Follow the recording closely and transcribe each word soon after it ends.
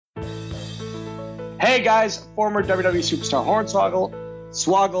Hey guys, former WWE superstar Hornswoggle,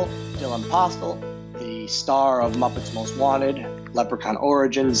 Dylan Postel, the star of Muppets Most Wanted, Leprechaun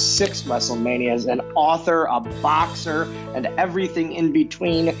Origins, 6 WrestleManias, an author, a boxer, and everything in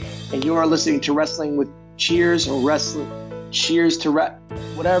between. And you are listening to Wrestling with Cheers, or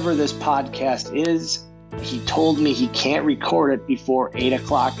whatever this podcast is. He told me he can't record it before 8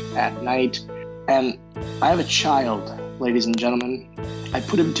 o'clock at night. And I have a child, ladies and gentlemen. I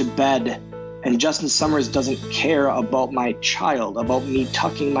put him to bed. And Justin Summers doesn't care about my child, about me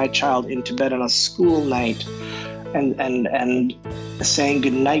tucking my child into bed on a school night and saying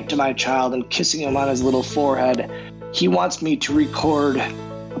goodnight to my child and kissing him on his little forehead. He wants me to record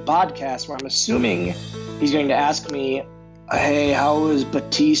a podcast where I'm assuming he's going to ask me, hey, how is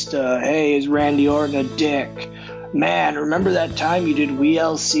Batista? Hey, is Randy Orton a dick? Man, remember that time you did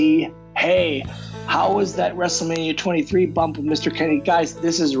WLC? Hey, how was that WrestleMania 23 bump with Mr. Kennedy? Guys,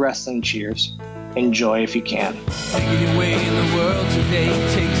 this is Wrestling Cheers. Enjoy if you can. Taking your way in the world today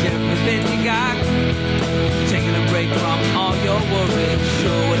takes everything you got. Taking a break from all your worries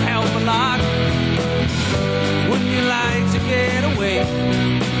sure would help a lot. Wouldn't you like to get away?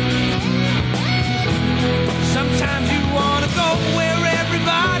 Sometimes you want to go where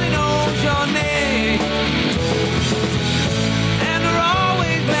everybody knows your name. And they're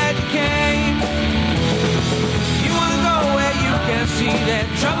always glad you came. You want to go where you can see that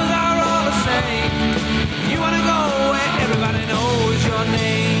troubles are all the same. You want to go where everybody knows your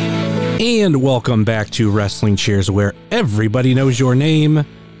name. And welcome back to Wrestling Cheers, where everybody knows your name,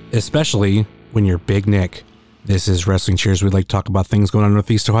 especially when you're Big Nick. This is Wrestling Cheers. We'd like to talk about things going on in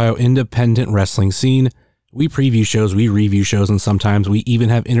Northeast Ohio independent wrestling scene. We preview shows, we review shows, and sometimes we even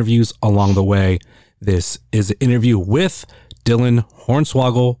have interviews along the way. This is an interview with Dylan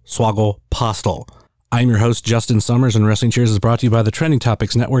Hornswoggle Postel. I'm your host, Justin Summers, and Wrestling Cheers is brought to you by the Trending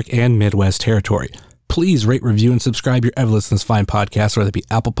Topics Network and Midwest Territory. Please rate, review, and subscribe your ever listen to this fine podcast, whether it be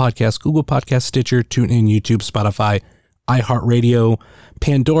Apple Podcasts, Google Podcasts, Stitcher, TuneIn, YouTube, Spotify, iHeartRadio,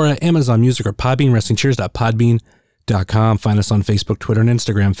 Pandora, Amazon Music, or Podbean, WrestlingCheers.podbean.com. Find us on Facebook, Twitter, and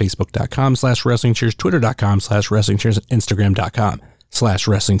Instagram, Facebook.com/WrestlingCheers, Twitter.com/WrestlingCheers, and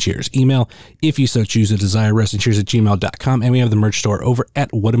Instagram.com/WrestlingCheers. Email, if you so choose to desire, WrestlingCheers@gmail.com. And we have the merch store over at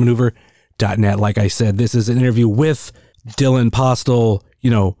whatamaneuver.net. Like I said, this is an interview with Dylan Postel,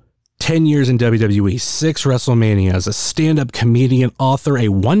 10 years in WWE, 6 WrestleManias, a stand-up comedian, author, a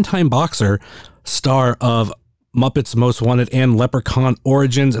one-time boxer, star of Muppets Most Wanted and Leprechaun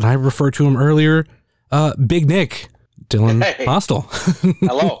Origins, and I referred to him earlier, Big Nick, Dylan Postel.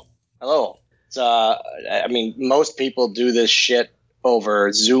 Hello. It's, most people do this shit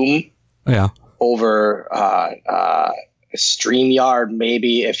over Zoom. Yeah. Over StreamYard,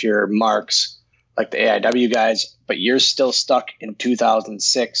 maybe if you're Marks, like the AIW guys, but you're still stuck in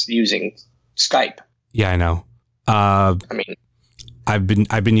 2006 using Skype. Yeah, I know. I've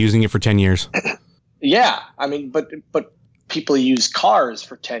been using it for 10 years. Yeah, but people use cars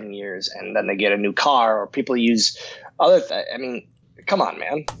for 10 years and then they get a new car, or people use other things. Come on,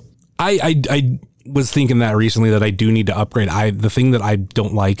 man. I was thinking that recently that I do need to upgrade. The thing that I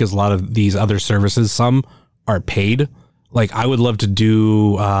don't like is a lot of these other services. Some are paid. Like I would love to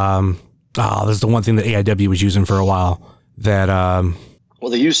do. This is the one thing that AIW was using for a while. That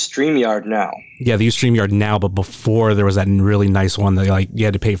well, they use StreamYard now. Yeah, they use StreamYard now, but before there was that really nice one that you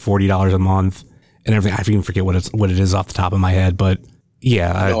had to pay $40 a month and everything. I even forget what it is off the top of my head, but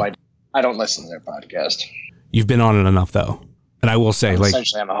yeah. I don't listen to their podcast. You've been on it enough though, and I will say,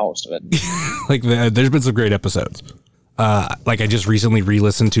 essentially, I'm a host of it. There's been some great episodes. I just recently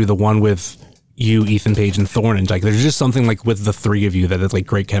re-listened to the one with you, Ethan Page, and Thorne, and there's just something with the three of you that is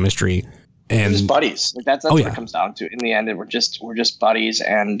great chemistry. And we're just buddies. That's what it comes down to. In the end, we're just buddies,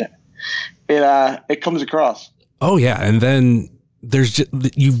 and it comes across. Oh yeah, and then there's just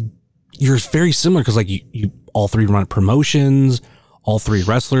you're very similar because you all three run promotions, all three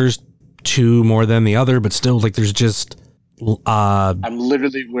wrestlers, 2 more than the other, but still there's just. I'm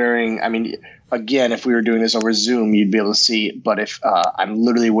literally wearing. Again, if we were doing this over Zoom, you'd be able to see. But if I'm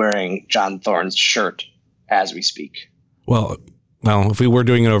literally wearing John Thorne's shirt as we speak. Well, if we were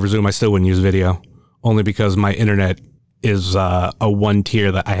doing it over Zoom, I still wouldn't use video, only because my internet is a 1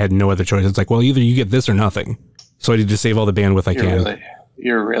 tier that I had no other choice. It's either you get this or nothing. So I need to save all the bandwidth I can.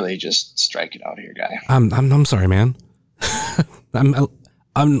 You're really just striking out here, guy. I'm sorry, man. I'm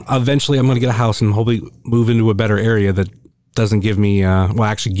eventually going to get a house and hopefully move into a better area that doesn't give me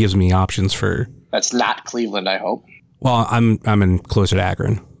actually gives me options for. That's not Cleveland, I hope. Well, I'm in closer to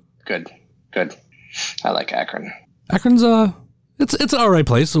Akron. Good. I like Akron. Akron's it's an all right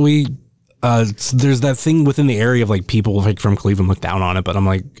place. We There's that thing within the area of like people like from Cleveland look down on it, but I'm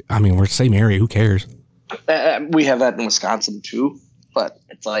like, I mean, we're the same area. Who cares? We have that in Wisconsin too, but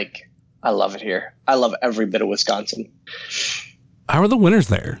it's like, I love it here. I love every bit of Wisconsin. How are the winters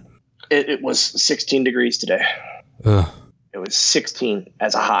there? It was 16 degrees today. Ugh. It was 16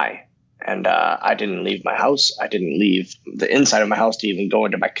 as a high. And I didn't leave my house. I didn't leave the inside of my house to even go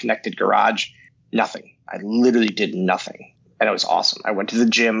into my connected garage. Nothing. I literally did nothing. And it was awesome. I went to the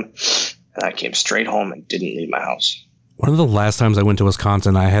gym and I came straight home and didn't leave my house. One of the last times I went to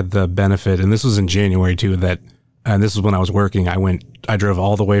Wisconsin, I had the benefit, and this was in January too, and this is when I was working. I drove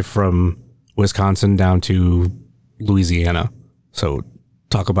all the way from Wisconsin down to Louisiana. So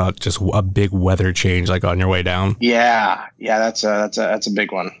talk about just a big weather change, like on your way down. Yeah. That's a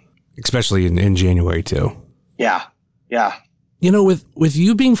big one. Especially in January too. Yeah. You know, with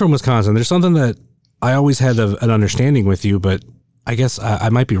you being from Wisconsin, there's something that I always had an understanding with you, but I guess I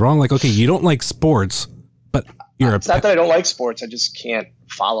might be wrong. Like, okay, you don't like sports, but it's not that I don't like sports. I just can't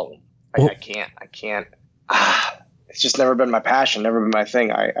follow them. I can't. It's just never been my passion, never been my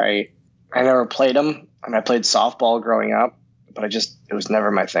thing. I never played them, and I played softball growing up, but it was never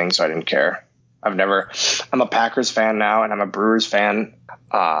my thing, so I didn't care. I'm a Packers fan now, and I'm a Brewers fan,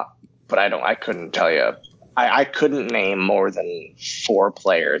 but I couldn't tell you. I couldn't name more than 4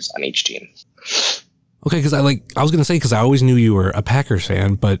 players on each team. Okay, because I was going to say, because I always knew you were a Packers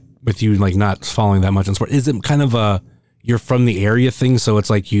fan, but with you like not following that much in sport, is it kind of you're from the area thing, so it's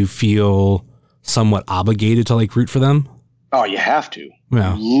like you feel somewhat obligated to like root for them? Oh, you have to.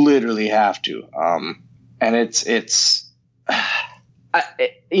 Yeah. You literally have to. And it's it's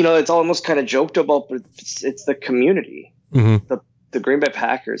almost kind of joked about, but it's the community. Mm-hmm. The Green Bay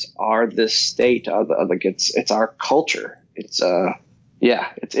Packers are this state. Like it's our culture. It's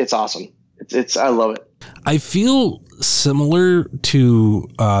awesome. I love it. I feel similar to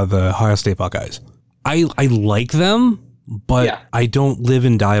the Ohio State Buckeyes. I like them, but I don't live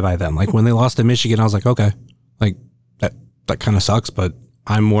and die by them. Like when they lost to Michigan, I was like, okay, like that kind of sucks, but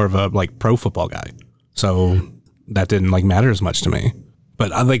I'm more of a like pro football guy. So that didn't like matter as much to me.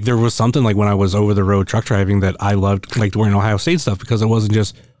 But I like there was something like when I was over the road truck driving that I loved like wearing Ohio State stuff, because it wasn't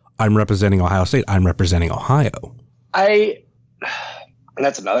just I'm representing Ohio State, I'm representing Ohio.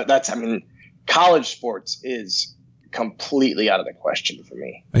 College sports is completely out of the question for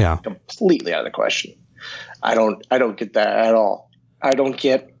me. Yeah. Completely out of the question. I don't get that at all. I don't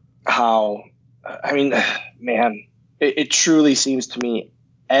get how, man, it truly seems to me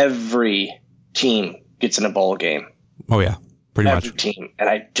every team gets in a bowl game. Oh yeah, pretty every much. Team, and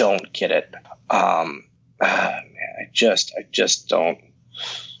I don't get it. Man, I just don't.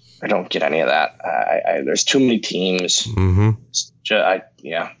 I don't get any of that. There's too many teams. Mm-hmm.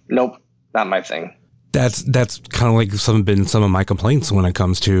 Nope, not my thing. That's kind of like been some of my complaints when it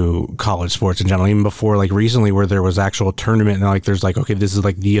comes to college sports in general. Even before like recently, where there was actual tournament and like there's like, okay, this is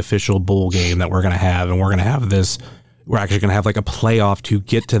like the official bowl game that we're gonna have, and we're gonna have this. We're actually gonna have like a playoff to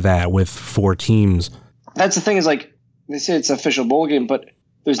get to that with 4 teams. That's the thing, is like they say it's an official bowl game, but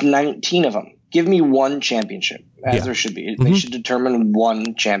there's 19 of them. Give me one championship, as there should be. Mm-hmm. They should determine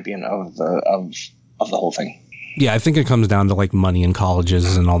one champion of the whole thing. Yeah, I think it comes down to like money in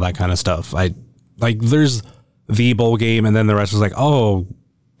colleges and all that kind of stuff. There's the bowl game, and then the rest is like, oh,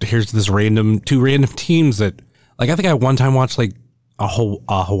 here's this 2 random teams that like I think I one time watched like a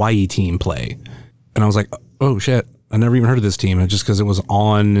Hawaii team play, and I was like, oh shit, I never even heard of this team. And just because it was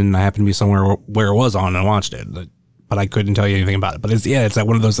on, and I happened to be somewhere where it was on, and I watched it, but I couldn't tell you anything about it. But it's like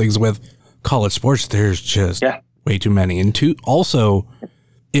one of those things with college sports. There's just way too many, and also.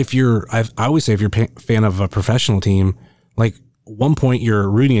 I always say if you're a fan of a professional team, like one point you're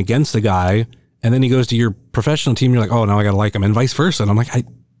rooting against the guy, and then he goes to your professional team, you're like, oh, now I gotta like him, and vice versa. And I'm like, it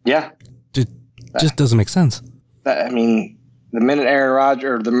just doesn't make sense. I mean, the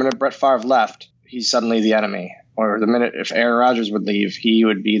minute Brett Favre left, he's suddenly the enemy. Or the minute if Aaron Rodgers would leave, he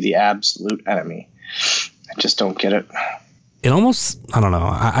would be the absolute enemy. I just don't get it. It almost, I don't know.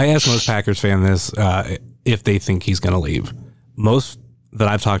 I asked most Packers fans this if they think he's gonna leave. Most that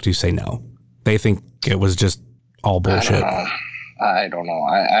I've talked to say no. They think it was just all bullshit. I don't know.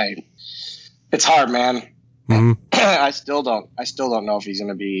 It's hard, man. Mm-hmm. I still don't know if he's going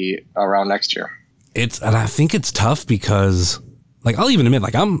to be around next year. And I think it's tough because, like, I'll even admit,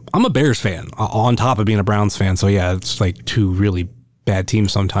 like, I'm a Bears fan on top of being a Browns fan. So yeah, it's like 2 really bad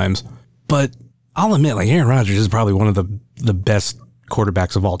teams sometimes. But I'll admit, like, Aaron Rodgers is probably one of the best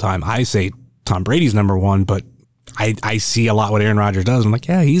quarterbacks of all time. I say Tom Brady's number 1, but I see a lot what Aaron Rodgers does. I'm like,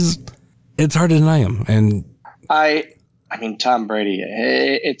 yeah, it's hard to deny him. And I mean, Tom Brady,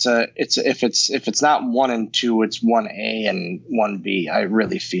 if it's not 1 and 2, it's 1A and 1B. I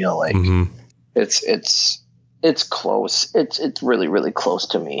really feel like It's close. It's really, really close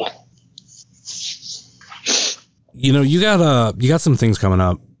to me. You know, you got some things coming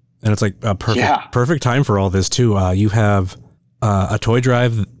up, and it's like a perfect time for all this too. You have a toy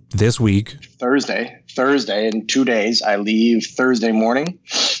drive this week. Thursday in 2 days. I leave Thursday morning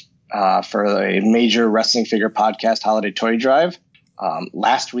for a major wrestling figure podcast holiday toy drive.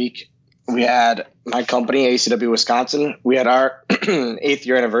 Last week we had my company, ACW Wisconsin. We had our 8th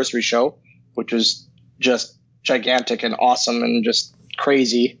year anniversary show, which was just gigantic and awesome and just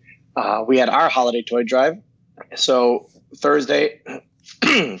crazy. We had our holiday toy drive. So Thursday,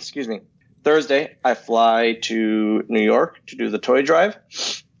 Thursday, I fly to New York to do the toy drive.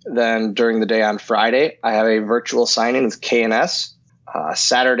 Then during the day on Friday, I have a virtual signing with KNS.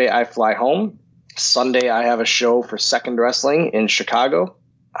 Saturday, I fly home. Sunday, I have a show for Second Wrestling in Chicago.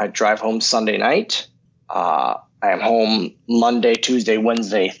 I drive home Sunday night. I am home Monday, Tuesday,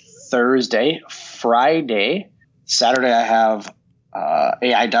 Wednesday, Thursday, Friday. Saturday, I have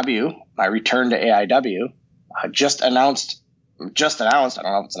AIW, my return to AIW. Just announced. I don't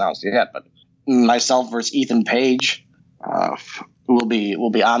know if it's announced yet, but myself versus Ethan Page will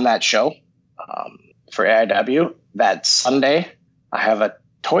be on that show for AIW. That Sunday, I have a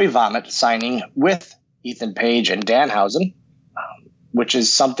Toy Vomit signing with Ethan Page and Danhausen, which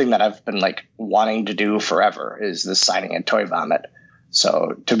is something that I've been like wanting to do forever, is this signing at Toy Vomit.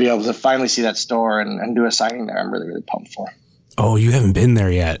 So to be able to finally see that store and do a signing there, I'm really, really pumped for. Oh, you haven't been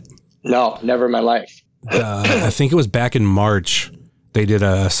there yet? No, never in my life. I think it was back in March. They did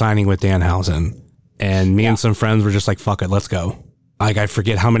a signing with Danhausen, and me and some friends were just like, fuck it, let's go. Like, I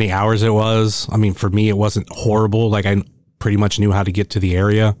forget how many hours it was. I mean, for me, it wasn't horrible. Like, I pretty much knew how to get to the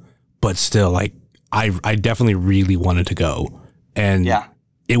area, but still, like, I definitely really wanted to go. And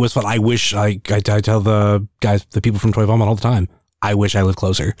it was fun. I wish, I tell the guys, the people from Toy Vomit all the time, I wish I lived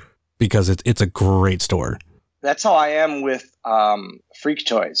closer, because it's a great store. That's how I am with Freak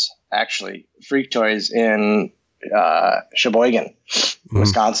Toys, actually. Freak Toys in Sheboygan,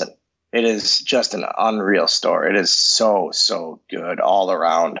 Wisconsin. It is just an unreal store. It is so good all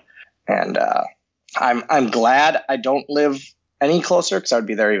around. And I'm glad I don't live any closer, because I would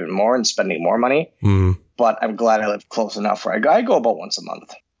be there even more and spending more money. But I'm glad I live close enough where I go about once a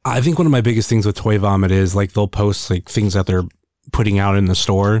month. I think one of my biggest things with Toy Vomit is, like, they'll post like things that they're putting out in the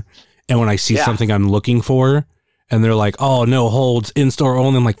store. And when I see something I'm looking for, and they're like, oh, no holds, in-store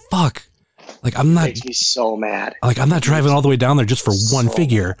only, I'm like, fuck. Like, I'm not... It makes me so mad. Like, I'm not driving all the way down there just for one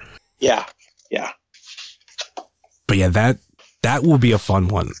figure. Yeah. But yeah, that will be a fun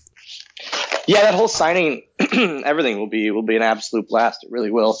one. Yeah, that whole signing, everything will be an absolute blast. It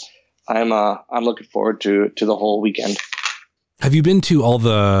really will. I'm looking forward to the whole weekend. Have you been to all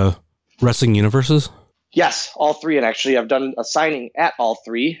the wrestling universes? Yes, all three. And actually, I've done a signing at all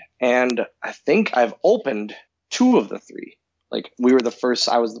three. And I think I've opened 2 of the 3. Like,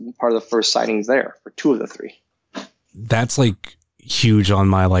 I was part of the first signings there for 2 of the 3. That's like huge on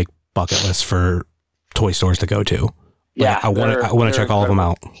my like bucket list for toy stores to go to. Like, yeah. I want to check all of them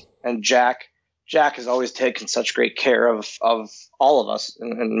out. And Jack has always taken such great care of all of us,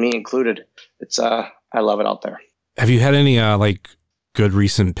 and me included. It's I love it out there. Have you had any like good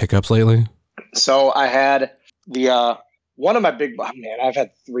recent pickups lately? So I had the one of my I've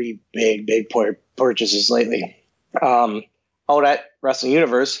had 3 big purchases lately. Out at Wrestling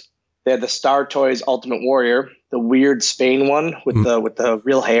Universe, they had the Star Toys Ultimate Warrior, the weird Spain one with the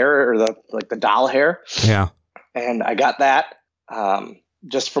real hair, or the doll hair. Yeah. And I got that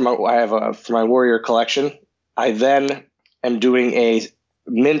just for my Warrior collection. I then am doing a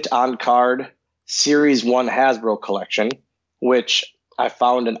mint on card Series 1 Hasbro collection, which I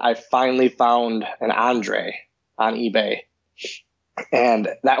finally found an Andre on eBay. And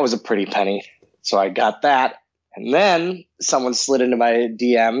that was a pretty penny. So I got that. And then someone slid into my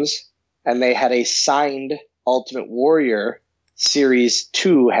DMs, and they had a signed Ultimate Warrior Series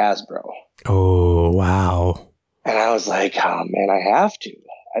 2 Hasbro. Oh, wow. And I was like, oh, man, I have to.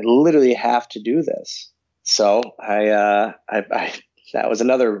 I literally have to do this. So I that was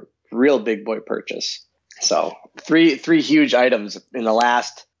another real big boy purchase. So three huge items in the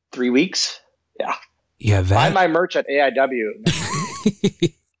last 3 weeks. Yeah. Yeah. Buy my merch at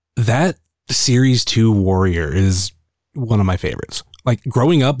AIW. That Series 2 Warrior is one of my favorites. Like,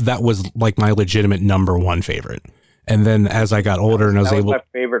 growing up, that was like my legitimate number 1 favorite. And then as I got older and I was able, my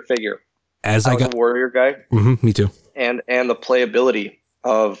favorite figure. As I got a Warrior guy. Mm-hmm, me too. And the playability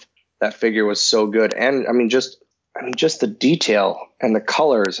of that figure was so good. And I mean, just the detail and the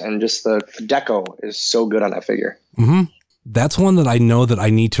colors and just the deco is so good on that figure. Mm-hmm. That's one that I know that I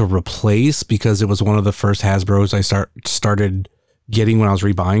need to replace, because it was one of the first Hasbros I started getting when I was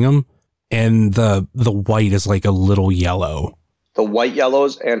rebuying them. and the white is like a little yellow. The white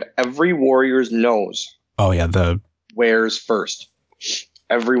yellows, and every warrior's nose Oh yeah, wears first.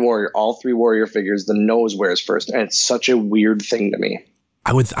 Every warrior, all 3 warrior figures, the nose wears first, and it's such a weird thing to me.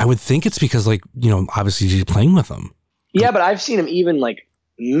 I would think it's because, like, you know, obviously she's playing with them. Yeah, but I've seen him even like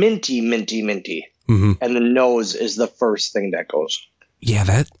minty, Mm-hmm. and the nose is the first thing that goes. Yeah,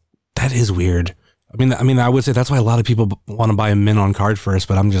 that is weird. I mean, I would say that's why a lot of people want to buy a mint on card first,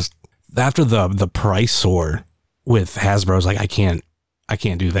 but I'm just, after the price soar with Hasbro's, like I can't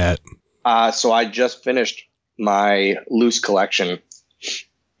do that. So I just finished my loose collection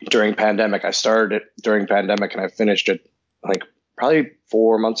during pandemic. I started it during pandemic, and I finished it like probably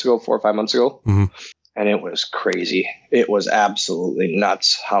 4 or 5 months ago. Mm-hmm. And it was crazy. It was absolutely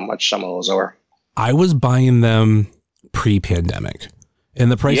nuts how much some of those are. I was buying them pre-pandemic,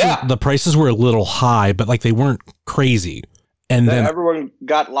 and the prices were a little high, but like they weren't crazy. And then everyone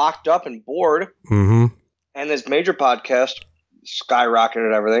got locked up and bored, mm-hmm. and this major podcast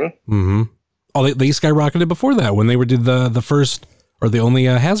skyrocketed everything. Mm-hmm. Oh, they skyrocketed before that when they did the first or the only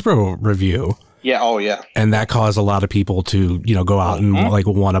Hasbro review. Yeah. Oh, yeah. And that caused a lot of people to, you know, go out and like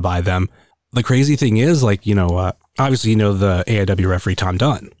want to buy them. The crazy thing is, like, you know, obviously, you know, the AIW referee Tom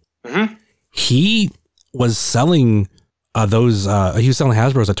Dunn. Mm-hmm. He was selling he was selling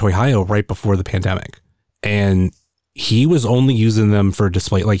Hasbro's at Toy Hio right before the pandemic, and he was only using them for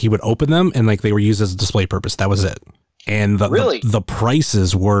display. Like, he would open them and like they were used as a display purpose. That was it. And the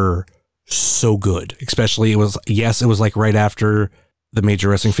prices were so good. Especially it was like right after the Major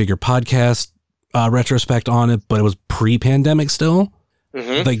Wrestling Figure podcast retrospect on it, but it was pre-pandemic still.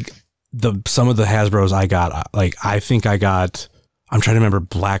 Mm-hmm. Like some of the Hasbro's I got, like I think I got, I'm trying to remember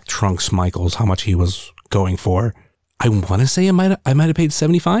Black Trunks Michaels, how much he was going for. I want to say I might have paid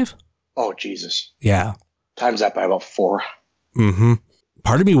 $75. Oh, Jesus. Yeah. Times that by about 4. Mm-hmm.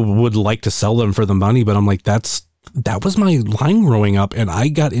 Part of me would like to sell them for the money, but I'm like, that was my line growing up, and I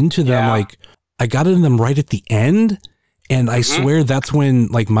got into them like I got into them right at the end, and I swear that's when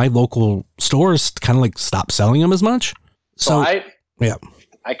like my local stores kind of like stopped selling them as much. So I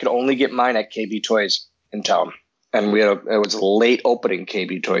could only get mine at KB Toys in town, and it was a late opening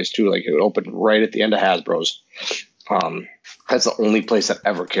KB Toys too. Like it opened right at the end of Hasbro's. That's the only place that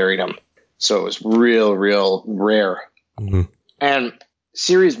ever carried them, so it was real rare. Mm-hmm. And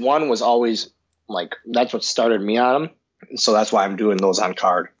Series 1 was always like, that's what started me on them. So that's why I'm doing those on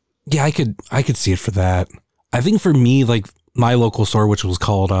card. Yeah, I could see it for that. I think for me, like my local store, which was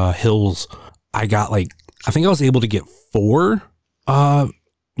called Hills, I got like, I think I was able to get 4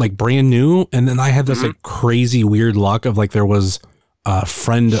 like brand new. And then I had this like crazy weird luck of like, there was a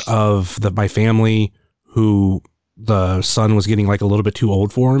friend of my family who the son was getting like a little bit too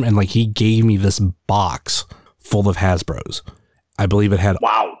old for him. And like, he gave me this box full of Hasbro's. I believe it had,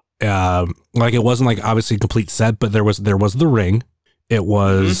 like it wasn't like obviously a complete set, but there was the ring. It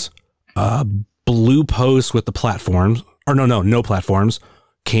was blue post with the platforms, or no platforms.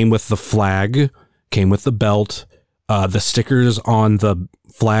 Came with the flag, came with the belt. The stickers on the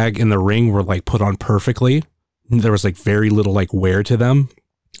flag and the ring were like put on perfectly. There was like very little like wear to them.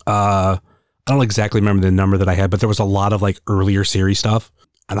 I don't exactly remember the number that I had, but there was a lot of like earlier series stuff,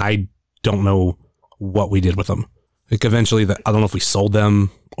 and I don't know what we did with them. Like eventually, I don't know if we sold them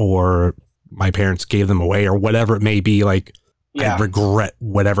or my parents gave them away or whatever it may be. Like, I regret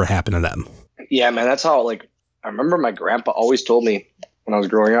whatever happened to them. Yeah, man, that's how, like, I remember my grandpa always told me when I was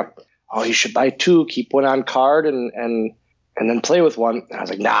growing up, oh, you should buy 2, keep one on card and then play with one. And I was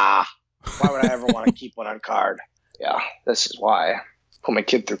like, nah, why would I ever want to keep one on card? Yeah, this is why I put my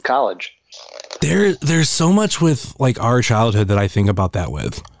kid through college. There's so much with like our childhood that I think about that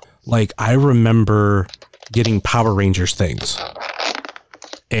with. Like, I remember getting Power Rangers things,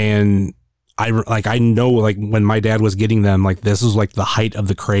 and I know like when my dad was getting them, like this was like the height of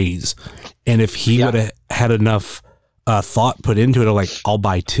the craze, and if he would have had enough thought put into it, like I'll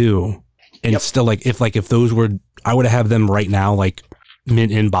buy 2, and still like if those were, I would have them right now like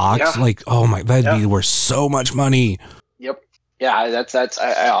mint in box, like oh my, that'd be worth so much money. Yeah, that's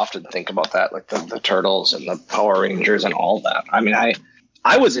I often think about that, like the Turtles and the Power Rangers and all that. I mean,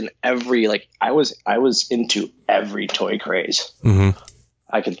 I was in every, like, I was into every toy craze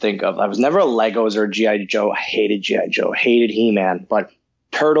I could think of. I was never a Legos or a G.I. Joe. I hated G.I. Joe, hated He-Man, but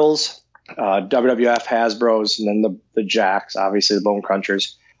Turtles, WWF, Hasbro's, and then the Jacks, obviously the Bone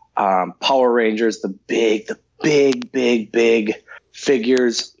Crunchers, Power Rangers, the big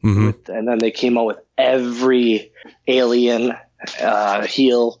figures, and then they came out with every alien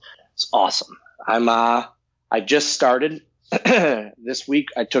heel. It's awesome. I just started. This week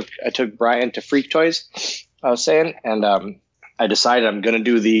I took Brian to Freak Toys, I was saying, and I decided I'm going to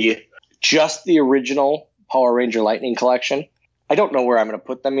do the just the original Power Ranger Lightning collection. I don't know where I'm going to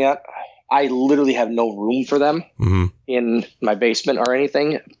put them yet. I literally have no room for them in my basement or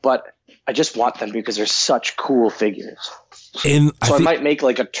anything, but I just want them because they're such cool figures. And I might make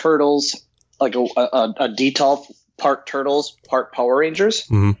like a Turtles, like a Detolf part Turtles, part Power Rangers.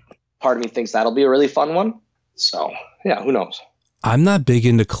 Part of me thinks that'll be a really fun one. So yeah, who knows? I'm not big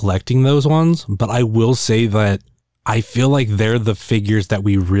into collecting those ones, but I will say that I feel like they're the figures that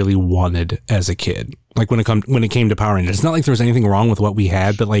we really wanted as a kid. Like when it came to Power Rangers, it's not like there was anything wrong with what we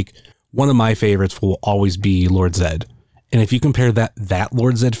had, but like one of my favorites will always be Lord Zed. And if you compare that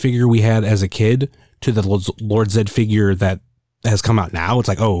Lord Zed figure we had as a kid to the Lord Zed figure that has come out now, it's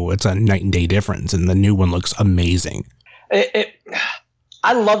like, oh, it's a night and day difference. And the new one looks amazing.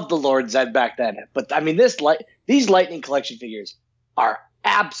 I loved the Lord Zed back then, but I mean, these Lightning Collection figures are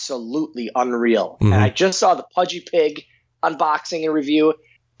absolutely unreal. And I just saw the Pudgy Pig unboxing and review.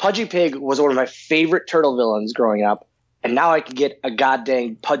 Pudgy Pig was one of my favorite turtle villains growing up, and now I can get a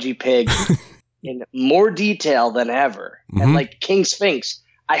goddamn Pudgy Pig in more detail than ever. And like King Sphinx,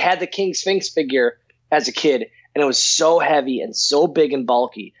 I had the King Sphinx figure as a kid, and it was so heavy and so big and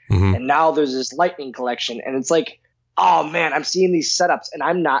bulky. And now there's this Lightning Collection, and it's like, oh man, I'm seeing these setups, and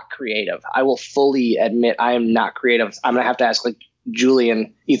I'm not creative. I will fully admit I am not creative. I'm gonna have to ask like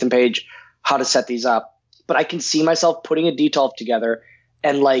Julian, Ethan Page, how to set these up. But I can see myself putting a Detolf together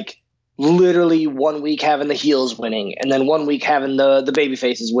and like literally 1 week having the heels winning, and then 1 week having the baby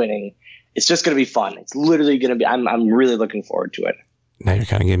faces winning. It's just going to be fun. It's literally going to be, I'm really looking forward to it. Now you're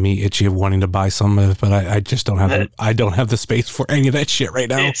kind of getting me itchy of wanting to buy some of it, but I just don't have I don't have the space for any of that shit right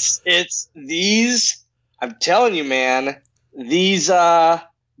now. It's these, I'm telling you, man, these, the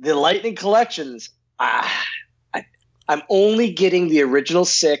Lightning Collections, I'm only getting the original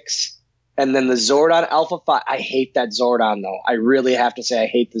 6 and then the Zordon Alpha 5. I hate that Zordon, though. I really have to say I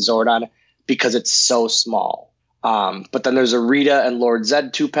hate the Zordon because it's so small. But then there's a Rita and Lord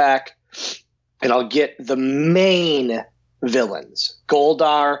Zed 2-pack, and I'll get the main villains.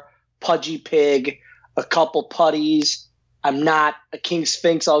 Goldar, Pudgy Pig, a couple Putties. I'm not a King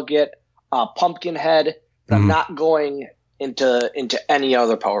Sphinx. I'll get Pumpkinhead, but I'm not going into any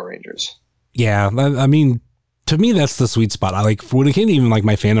other Power Rangers. Yeah, I mean, to me, that's the sweet spot. I like when it came to even like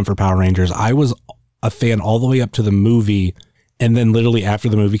my fandom for Power Rangers, I was a fan all the way up to the movie, and then literally after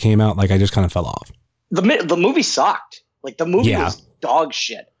the movie came out, like I just kind of fell off. The movie sucked. Like the movie was dog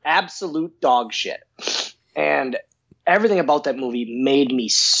shit, absolute dog shit, and everything about that movie made me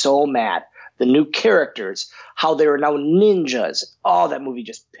so mad. The new characters, how they were now ninjas. Oh, that movie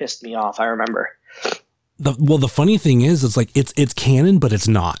just pissed me off. I remember. The funny thing is, it's like it's canon, but it's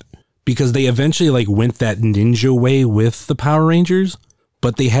not. Because they eventually like went that ninja way with the Power Rangers,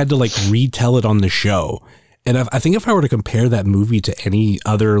 but they had to like retell it on the show. And I think if I were to compare that movie to any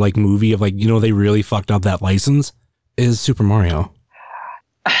other like movie of like, you know, they really fucked up that license, is Super Mario.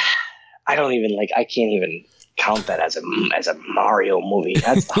 I can't even count that as a Mario movie.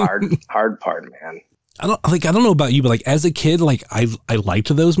 That's the hard part, man. I don't know about you, but like as a kid, like I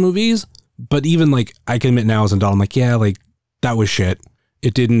liked those movies, but even like I can admit now as an adult, I'm like, yeah, like that was shit.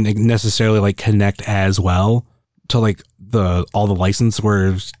 It didn't necessarily like connect as well to like all the license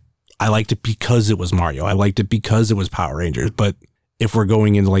where I liked it because it was Mario. I liked it because it was Power Rangers. But if we're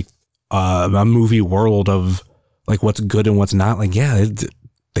going into like a movie world of like what's good and what's not, like, yeah,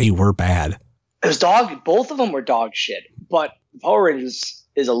 they were bad. Both of them were dog shit, but Power Rangers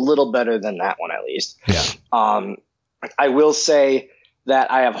is a little better than that one, at least. Yeah. I will say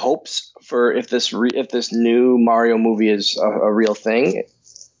that I have hopes for if this new Mario movie is a real thing.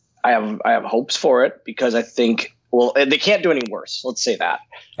 I have hopes for it because I think, well, they can't do any worse. Let's say that.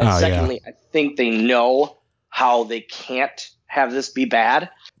 And secondly, I think they know how they can't have this be bad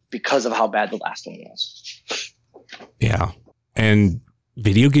because of how bad the last one was. Yeah. And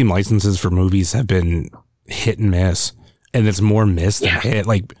video game licenses for movies have been hit and miss, and it's more miss than hit.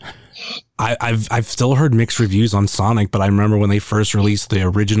 Like I've still heard mixed reviews on Sonic, but I remember when they first released the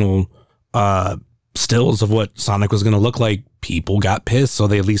original stills of what Sonic was going to look like, people got pissed. So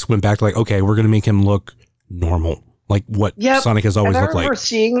they at least went back to like, okay, we're going to make him look normal, like what Sonic has always looked like. I remember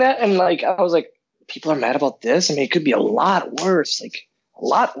seeing that, and like I was like, people are mad about this. I mean, it could be a lot worse, like a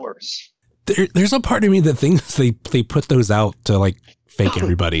lot worse. There's a part of me that thinks they put those out to like fake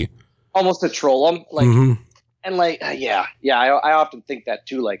everybody, almost to troll them, like, and like, I often think that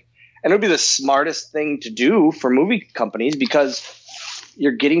too, like, and it would be the smartest thing to do for movie companies because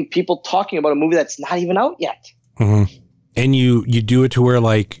you're getting people talking about a movie that's not even out yet. And you do it to where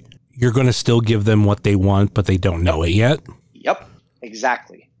like you're going to still give them what they want, but they don't know it yet. Yep,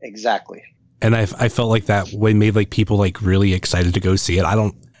 exactly. And I felt like that way made like people like really excited to go see it.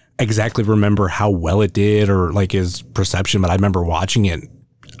 exactly remember how well it did or like his perception, but I remember watching it.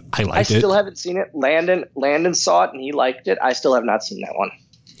 I liked it. I still haven't seen it. Landon saw it and he liked it. I still have not seen that one.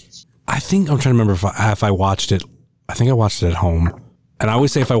 I think I'm trying to remember if I watched it. I think I watched it at home. And I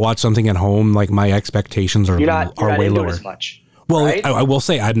always say if I watch something at home, like my expectations are way lower. As much, well, right? I will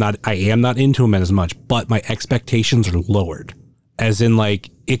say I am not into them as much, but my expectations are lowered. As in,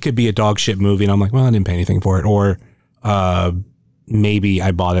 like, it could be a dog shit movie, and I'm like, well, I didn't pay anything for it. Or maybe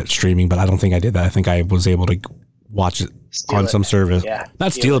I bought it streaming, but I don't think I did that. I think I was able to watch it on some service. Yeah.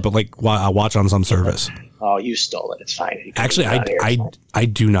 Not steal it, but like watch on some service. Oh, you stole it. It's fine. Actually, I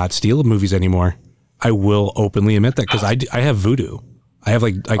do not steal movies anymore. I will openly admit that because I have Vudu. I have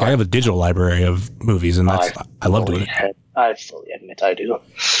I have a digital library of movies, and I love doing it. I fully admit I do.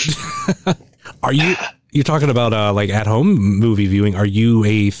 Are you're talking about like at home movie viewing? Are you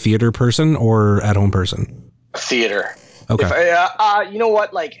a theater person or at home person? Theater. Okay. You know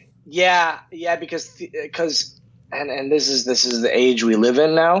what? Like, yeah, because and this is the age we live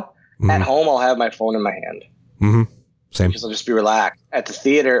in now. Mm-hmm. At home, I'll have my phone in my hand. Mm-hmm. Same. Because I'll just be relaxed. At the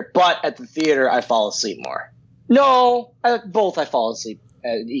theater, I fall asleep more. No, both I fall asleep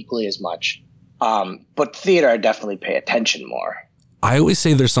equally as much. But theater, I definitely pay attention more. I always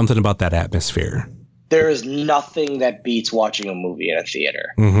say there's something about that atmosphere. There is nothing that beats watching a movie in a theater.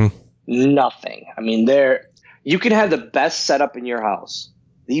 Mm-hmm. Nothing. I mean, you can have the best setup in your house,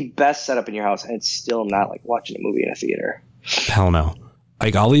 and it's still not like watching a movie in a theater. Hell no.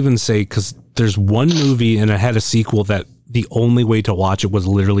 Like, I'll even say, because there's one movie and it had a sequel that the only way to watch it was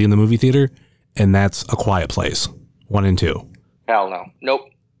literally in the movie theater, and that's A Quiet Place 1 and 2. Hell no. Nope.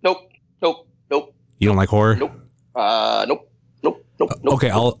 You don't like horror? Nope. Nope.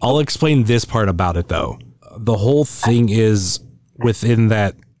 Okay, I'll explain this part about it though. The whole thing is within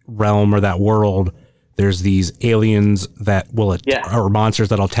that realm or that world, there's these aliens that will or monsters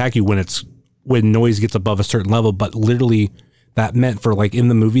that'll attack you when noise gets above a certain level. But literally, that meant for like in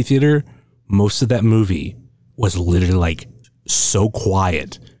the movie theater, most of that movie was literally like so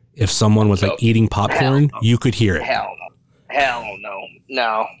quiet. If someone was like eating popcorn, you could hear it. Hell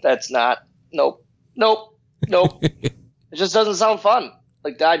no, that's not. Nope. It just doesn't sound fun.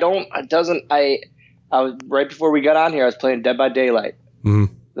 Like I was right before we got on here. I was playing Dead by Daylight on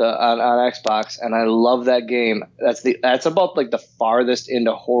Xbox, and I love that game. That's about like the farthest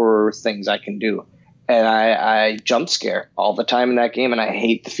into horror things I can do, and I jump scare all the time in that game, and I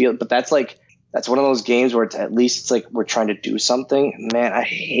hate the feel. But that's one of those games where at least it's like we're trying to do something. Man, I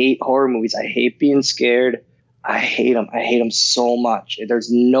hate horror movies. I hate being scared. I hate them. I hate them so much. There's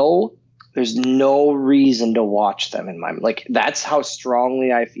no reason to watch them in my, like, that's how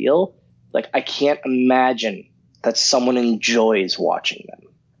strongly I feel. Like, I can't imagine that someone enjoys watching them,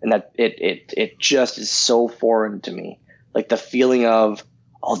 and that it just is so foreign to me. Like the feeling of,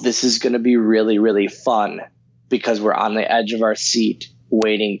 oh, this is going to be really, really fun because we're on the edge of our seat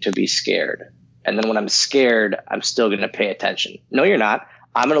waiting to be scared. And then when I'm scared, I'm still going to pay attention. No, you're not.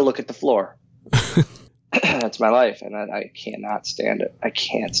 I'm going to look at the floor. That's my life, and I cannot stand it. I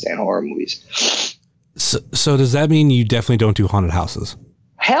can't stand horror movies. So does that mean you definitely don't do haunted houses?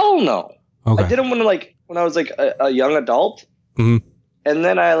 Hell no. Okay. I did them when I was like a young adult, mm-hmm. and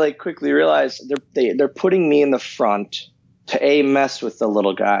then I like quickly realized they're putting me in the front to A, mess with the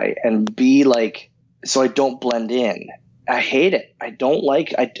little guy, and B, like, so I don't blend in. I hate it. I don't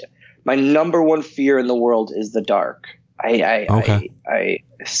like. My number one fear in the world is the dark. I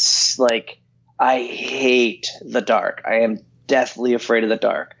hate the dark. I am deathly afraid of the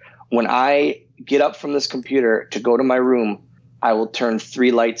dark. When I get up from this computer to go to my room, I will turn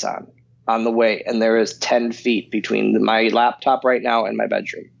 3 lights on the way, and there is 10 feet between my laptop right now and my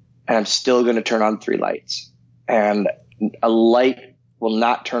bedroom. And I'm still going to turn on 3 lights. And a light will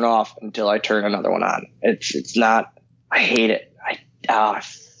not turn off until I turn another one on. It's not. I hate it. I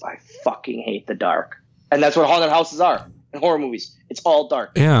fucking hate the dark. And that's what haunted houses are in horror movies. It's all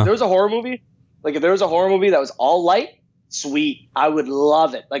dark. Yeah. If there was a horror movie that was all light, sweet. I would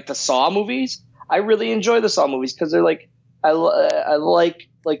love it. Like the Saw movies. I really enjoy the Saw movies because they're like, I like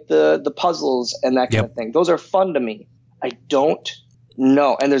the puzzles and that kind of thing. Those are fun to me. I don't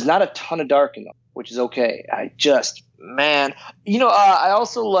know. And there's not a ton of dark in them, which is okay. I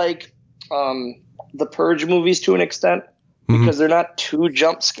also like the Purge movies to an extent because they're not too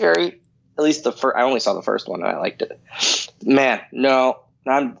jump scary. At least I only saw the first one and I liked it. Man, no.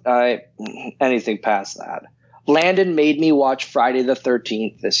 Anything past that. Landon made me watch Friday the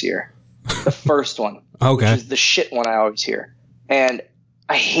 13th this year. The first one. Okay. Which is the shit one I always hear. And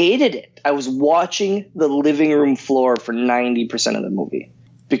I hated it. I was watching the living room floor for 90% of the movie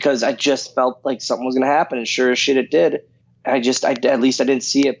because I just felt like something was going to happen, and sure as shit it did. at least I didn't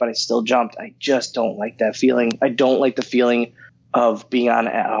see it, but I still jumped. I just don't like that feeling. I don't like the feeling of being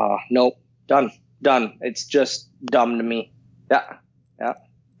on. Nope, done. It's just dumb to me. Yeah.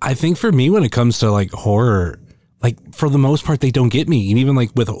 I think for me, when it comes to like horror, like for the most part, they don't get me. And even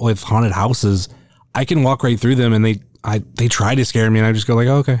like with haunted houses, I can walk right through them and they try to scare me, and I just go like,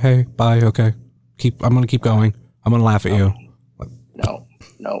 oh, okay, hey, bye, okay, I'm gonna keep going. I'm gonna laugh at you.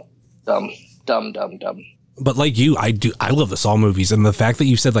 No, dumb. But like you, I love the Saw movies, and the fact that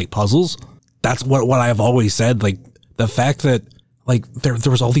you said like puzzles, that's what I've always said. Like the fact that like there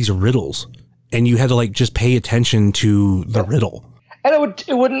was all these riddles, and you had to like just pay attention to the riddle. And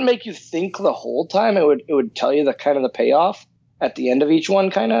it wouldn't make you think the whole time. It would tell you the kind of the payoff at the end of each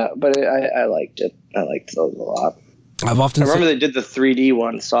one, kind of. But I liked it. I liked those a lot. I remember they did the 3D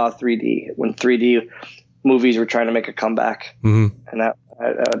one, Saw 3D, when 3D movies were trying to make a comeback, and that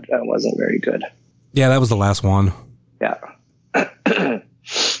wasn't very good. Yeah, that was the last one. Yeah.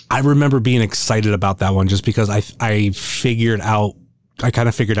 I remember being excited about that one just because I kind of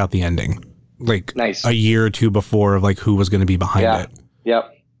figured out the ending, like a year or two before, of like who was going to be behind it.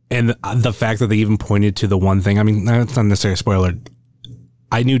 Yep. And the fact that they even pointed to the one thing, I mean, that's not necessarily a spoiler.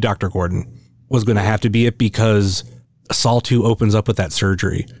 I knew Dr. Gordon was going to have to be it because Saw 2 opens up with that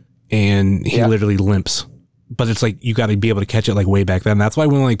surgery and he literally limps. But it's like, you got to be able to catch it like way back then. That's why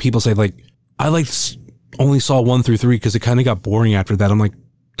when like people say like, I like only saw 1 through 3 because it kind of got boring after that. I'm like,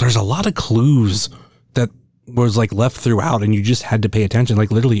 there's a lot of clues that was like left throughout and you just had to pay attention.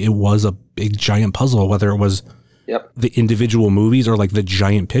 Like literally it was a big giant puzzle, whether it was the individual movies or like the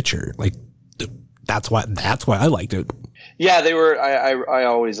giant picture. Like that's why I liked it. Yeah, they were, I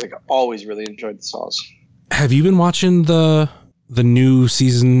always really enjoyed the Saws. Have you been watching the new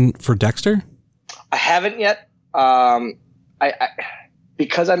season for Dexter? I haven't yet.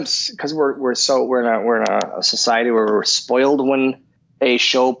 Because we're in a society where we're spoiled when a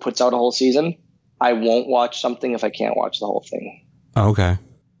show puts out a whole season. I won't watch something if I can't watch the whole thing. Oh, okay.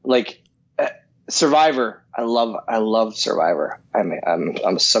 Like Survivor, I love Survivor. I'm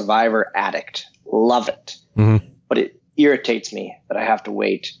a Survivor addict. Love it. Mm-hmm. But it irritates me that I have to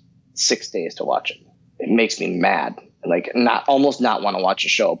wait 6 days to watch it. It makes me mad. Like almost not want to watch a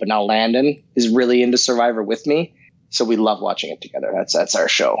show. But now Landon is really into Survivor with me, so we love watching it together. That's our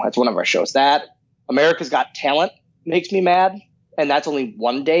show. That's one of our shows. That America's Got Talent makes me mad, and that's only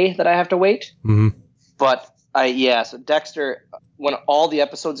 1 day that I have to wait. Mm-hmm. But so Dexter, when all the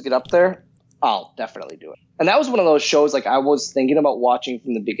episodes get up there, I'll definitely do it. And that was one of those shows like I was thinking about watching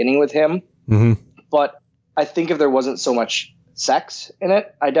from the beginning with him. Mm-hmm. But I think if there wasn't so much sex in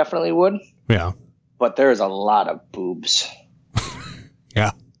it, I definitely would. Yeah. But there's a lot of boobs.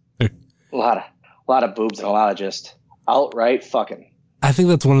 Yeah. a lot of boobs and a lot of just outright fucking. I think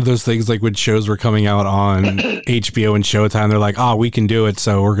that's one of those things like when shows were coming out on HBO and Showtime, they're like, oh, we can do it,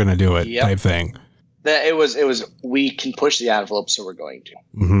 so we're going to do it type thing. It was we can push the envelope, so we're going to.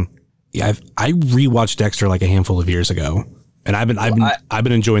 Mm-hmm. Yeah, I rewatched Dexter like a handful of years ago, and I've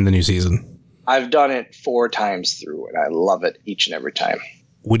been enjoying the new season. I've done it 4 times through, and I love it each and every time.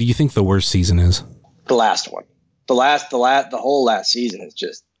 What do you think the worst season is? The last one. The whole last season is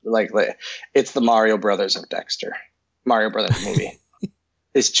just like it's the Mario Brothers of Dexter. Mario Brothers movie.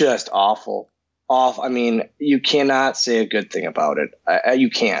 It's just awful. I mean, you cannot say a good thing about it. You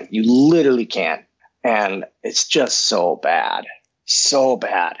can't. You literally can't. And it's just so bad. So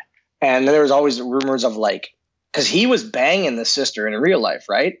bad. And then there was always rumors of like, because he was banging the sister in real life,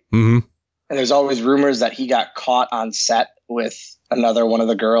 right? Mm-hmm. And there's always rumors that he got caught on set with another one of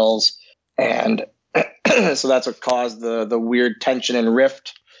the girls. And so that's what caused the weird tension and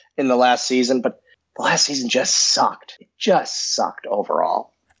rift in the last season. But the last season just sucked. It just sucked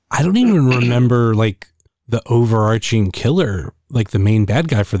overall. I don't even remember like the overarching killer, like the main bad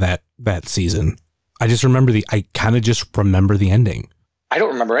guy for that season. I just remember I kind of just remember the ending. I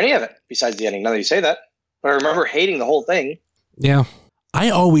don't remember any of it besides the ending. Now that you say that, but I remember hating the whole thing. Yeah. I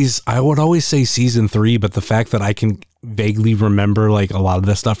would always say season 3, but the fact that I can vaguely remember like a lot of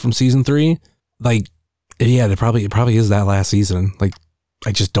the stuff from season 3, like, yeah, it probably is that last season. Like,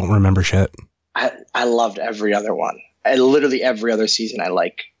 I just don't remember shit. I loved every other one. Literally every other season I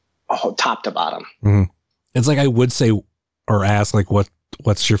like, top to bottom. Mm-hmm. It's like I would say or ask like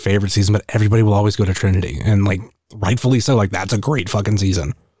what's your favorite season, but everybody will always go to Trinity, and like rightfully so. Like that's a great fucking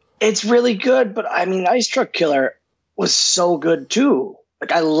season. It's really good, but I mean, Ice Truck Killer was so good too.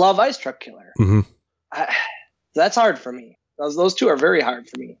 Like I love Ice Truck Killer. Mm-hmm. That's hard for me. Those two are very hard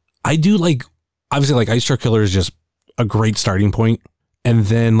for me. I do like, obviously, like Ice Truck Killer is just a great starting point. And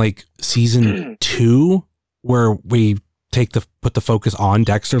then like season 2, where we put the focus on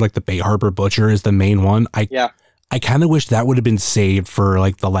Dexter, like the Bay Harbor Butcher is the main one. I I kind of wish that would have been saved for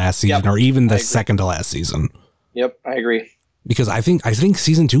like the last season or even the second to last season. Yep, I agree. Because I think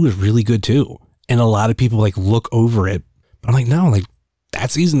season 2 is really good too. And a lot of people like look over it. But I'm like, no, like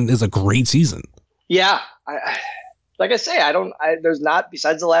that season is a great season. Yeah. Like I say, there's not,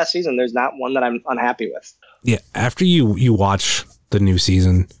 besides the last season, there's not one that I'm unhappy with. Yeah. After you watch the new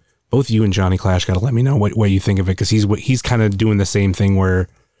season, both you and Johnny Clash got to let me know what you think of it. Cause he's kind of doing the same thing where,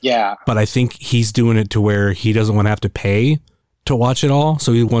 yeah, but I think he's doing it to where he doesn't want to have to pay to watch it all.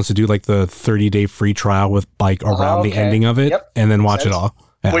 So he wants to do like the 30-day free trial with like around the ending of it and then watch it all.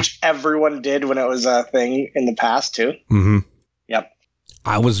 Yeah. Which everyone did when it was a thing in the past too. Mm-hmm. Yep.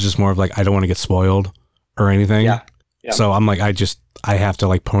 I was just more of like, I don't want to get spoiled or anything. Yeah. Yep. So I'm like, I have to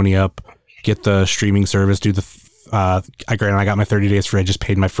like pony up, get the streaming service, do the, I got my 30 days free. I just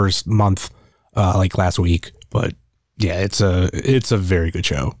paid my first month, like last week, but yeah, it's a very good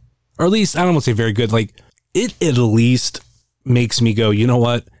show, or at least I don't want to say very good. Like it at least makes me go, you know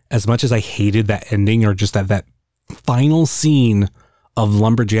what? As much as I hated that ending or just that final scene of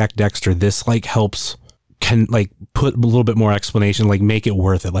Lumberjack Dexter, this like can like put a little bit more explanation, like make it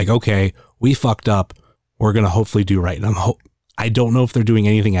worth it. Like, okay, we fucked up. We're going to hopefully do right. And I don't know if they're doing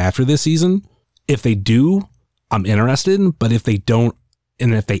anything after this season. If they do, I'm interested, but if they don't,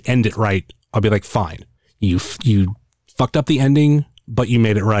 and if they end it right, I'll be like, fine, you fucked up the ending, but you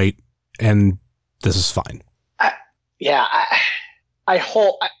made it right. And this is fine. I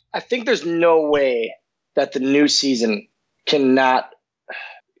think there's no way that the new season cannot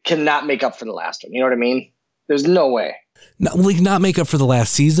make up for the last one. You know what I mean? There's no way. Not make up for the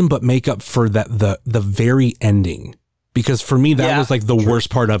last season, but make up for that the very ending. Because for me, that was like the worst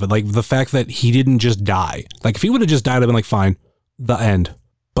part of it. Like the fact that he didn't just die. Like if he would have just died, I'd been like, fine, the end.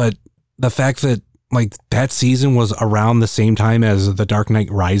 But the fact that like that season was around the same time as The Dark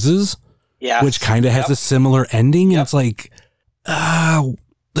Knight Rises, which kind of has a similar ending. And it's like,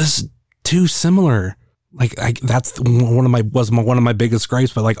 this is too similar. Like that's one of my biggest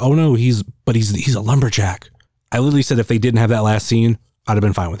gripes, but like, oh no, he's a lumberjack. I literally said if they didn't have that last scene, I'd have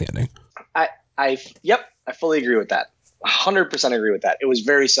been fine with the ending. I fully agree with that. 100% agree with that. It was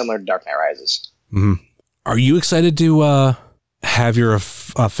very similar to Dark Knight Rises. Mm-hmm. Are you excited to have your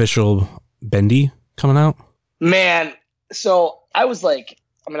official Bendy coming out? Man, so I was like,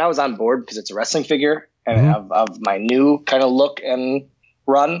 I was on board because it's a wrestling figure and of my new kind of look and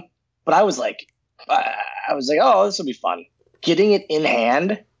run. But I was like, oh, this will be fun. Getting it in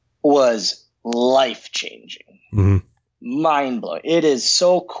hand was life-changing. Mm-hmm. Mind-blowing. It is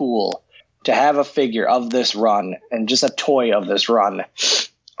so cool to have a figure of this run and just a toy of this run.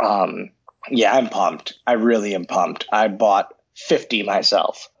 Yeah, I'm pumped. I really am pumped. I bought 50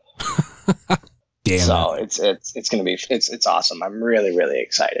 myself. Damn. So it's going to be, it's awesome. I'm really, really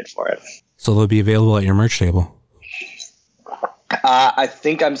excited for it. So they'll be available at your merch table. I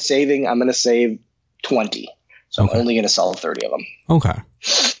think I'm going to save 20. So I'm only going to sell 30 of them. Okay.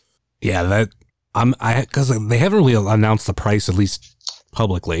 Yeah, because they haven't really announced the price, at least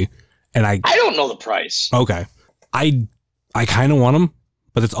publicly. And I don't know the price. Okay. I kind of want them,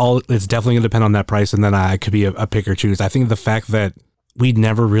 but it's definitely going to depend on that price. And then I could be a pick or choose. I think the fact that we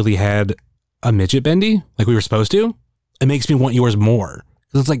never really had a midget Bendy like we were supposed to, it makes me want yours more.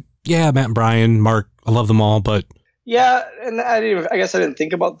 Because it's like, yeah, Matt and Brian, Mark, I love them all, but yeah, and I guess I didn't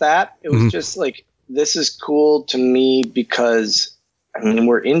think about that. It was just like, this is cool to me because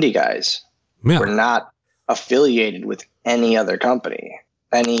we're indie guys. Yeah. We're not affiliated with any other company,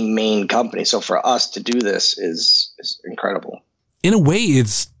 any main company. So for us to do this is incredible. In a way,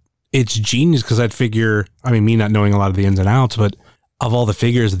 it's genius because I'd figure, me not knowing a lot of the ins and outs, but of all the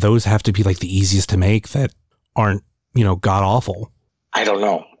figures, those have to be like the easiest to make that aren't, god awful. I don't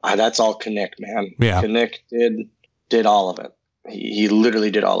know. That's all Kinnick, man. Yeah. Kinnick did all of it. He literally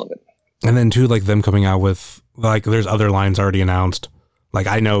did all of it. And then too, like them coming out with like, there's other lines already announced. Like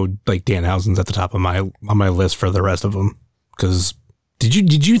I know like Danhausen's at the top of on my list for the rest of them. Cause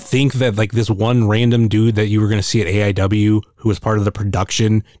did you think that like this one random dude that you were going to see at AIW who was part of the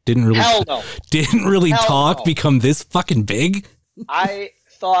production didn't really talk, become this fucking big? I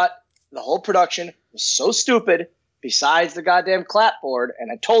thought the whole production was so stupid besides the goddamn clapboard.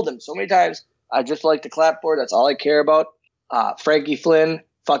 And I told them so many times, I just like the clapboard. That's all I care about. Frankie Flynn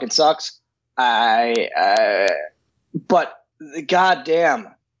fucking sucks. But goddamn,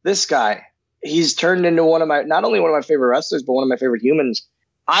 this guy, he's turned into not only one of my favorite wrestlers, but one of my favorite humans.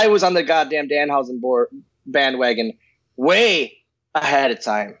 I was on the goddamn Danhausen bandwagon way ahead of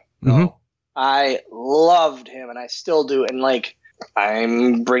time. Mm-hmm. I loved him and I still do. And like,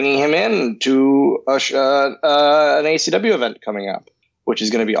 I'm bringing him in to an ACW event coming up, which is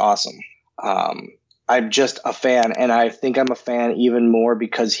going to be awesome. I'm just a fan, and I think I'm a fan even more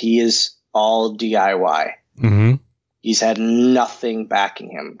because he is all DIY. Mm-hmm. He's had nothing backing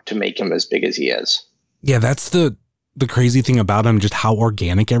him to make him as big as he is. Yeah, that's the crazy thing about him, just how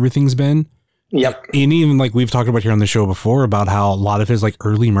organic everything's been. Yep. And even like we've talked about here on the show before about how a lot of his like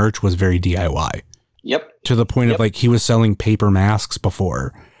early merch was very DIY. Yep. To the point of like he was selling paper masks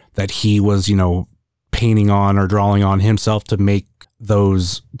before that he was, you know, painting on or drawing on himself to make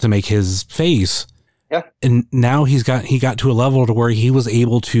his face. Yeah. And now he got to a level to where he was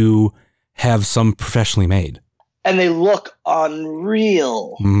able to have some professionally made. And they look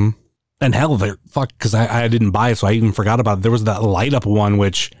unreal. Mm-hmm. And hell, they're because I didn't buy it, so I even forgot about it. There was that light up one,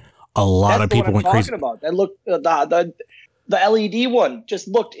 which a lot of people went crazy about. That looked the LED one just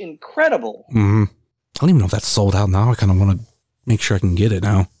looked incredible. Mm-hmm. I don't even know if that's sold out now. I kind of want to make sure I can get it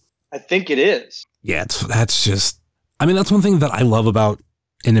now. I think it is. Yeah, that's just. I mean, that's one thing that I love about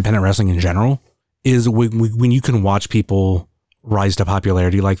independent wrestling in general is when you can watch people rise to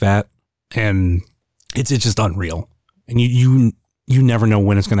popularity like that, and it's just unreal. And you never know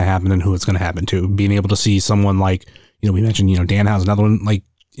when it's going to happen and who it's going to happen to. Being able to see someone like, you know, we mentioned, you know, Danhausen, another one like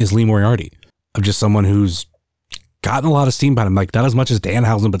is Lee Moriarty, of just someone who's gotten a lot of steam behind him. Like not as much as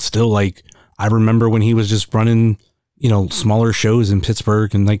Danhausen, but still like I remember when he was just running, you know, smaller shows in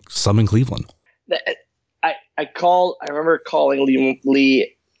Pittsburgh and like some in Cleveland. I remember calling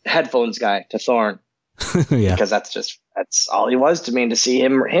Lee headphones guy to Thorne. Yeah. Because that's all he was to me, and to see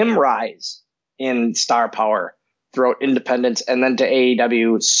him rise in star power throughout independence and then to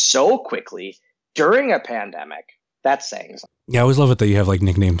AEW so quickly during a pandemic. That's saying something. Yeah, I always love it that you have like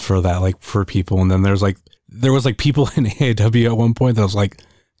nicknames for that, like for people. And then there was like people in AEW at one point that was like,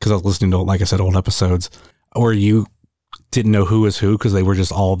 because I was listening to, like I said, old episodes where you didn't know who was who because they were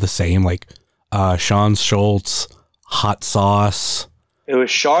just all the same, like Sean Schultz, Hot Sauce. It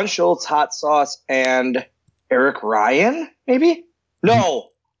was Sean Schultz, Hot Sauce, and Eric Ryan, maybe? No,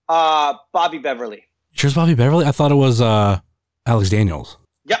 Bobby Beverly. Sure, Bobby Beverly? I thought it was Alex Daniels.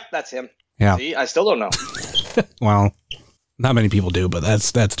 Yep, that's him. Yeah. See, I still don't know. Well, not many people do, but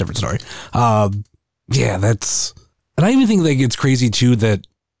that's a different story. Yeah, and I even think like it's crazy too that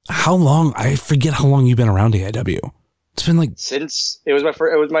I forget how long you've been around AIW. It's been like since it was my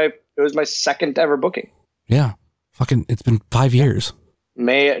first. It was my second ever booking. Yeah, fucking. It's been 5 years.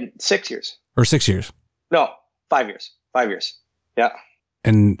 6 years or 6 years. No, 5 years. 5 years. Yeah.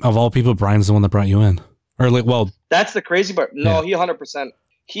 And of all people, Brian's the one that brought you in. Or like, well, that's the crazy part. No, yeah.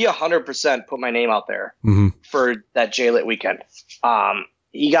 He 100% put my name out there mm-hmm. for that J-Lit weekend.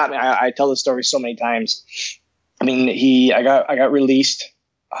 He got me. I tell this story so many times. I mean, I got released,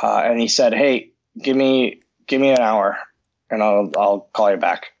 and he said, "Hey, give me an hour, and I'll call you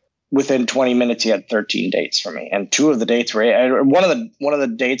back." Within 20 minutes, he had 13 dates for me, and two of the dates were one of the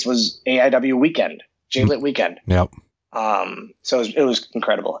dates was AIW weekend, J-Lit weekend. Yep. So it was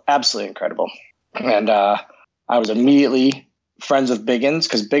incredible, absolutely incredible, and I was immediately friends with Biggins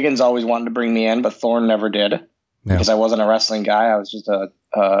because Biggins always wanted to bring me in, but Thorne never did because I wasn't a wrestling guy. I was just a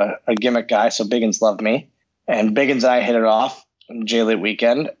gimmick guy. So Biggins loved me, and Biggins and I hit it off on J-Lit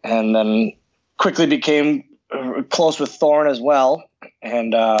weekend, and then quickly became close with Thorne as well.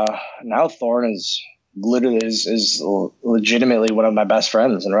 And now Thorne is legitimately one of my best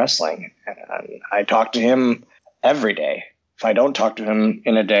friends in wrestling. And I talk to him every day. If I don't talk to him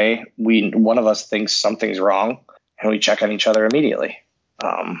in a day, one of us thinks something's wrong, and we check on each other immediately.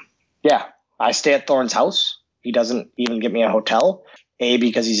 Yeah, I stay at Thorne's house. He doesn't even get me a hotel. A,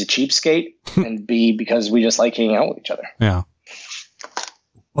 because he's a cheapskate, and B, because we just like hanging out with each other. Yeah.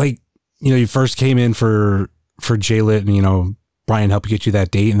 Like, you know, you first came in for J-Lit, and, you know, Brian helped get you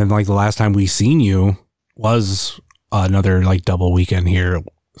that date. And then like the last time we seen you was another like double weekend here.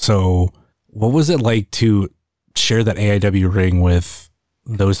 So what was it like to share that AIW ring with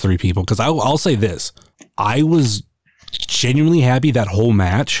those three people? Cause I'll say this, I was genuinely happy that whole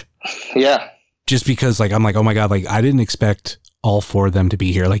match. Yeah. Just because like, I'm like, oh my God, like I didn't expect all four of them to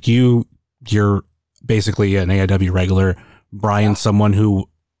be here. Like you're basically an AIW regular. Brian's someone who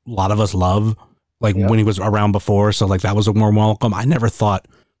a lot of us love. Like when he was around before. So like that was a warm welcome. I never thought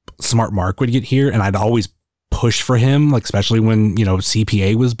Smart Mark would get here, and I'd always push for him, like especially when, you know,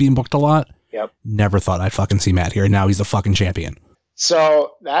 CPA was being booked a lot. Yep. Never thought I'd fucking see Matt here. And now he's the fucking champion.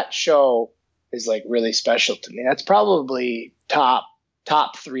 So that show is like really special to me. That's probably top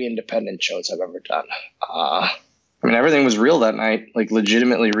 3 independent shows I've ever done. I mean, everything was real that night, like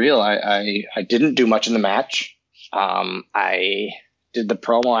legitimately real. I didn't do much in the match. I did the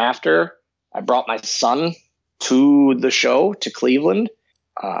promo after. I brought my son to the show, to Cleveland.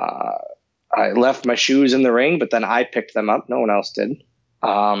 I left my shoes in the ring, but then I picked them up. No one else did.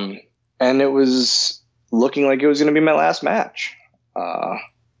 And it was looking like it was going to be my last match.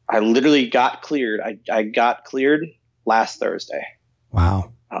 I literally got cleared. I got cleared last Thursday.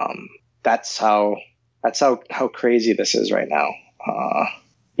 Wow. That's how crazy this is right now.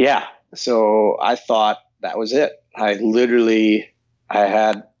 Yeah. So I thought that was it. I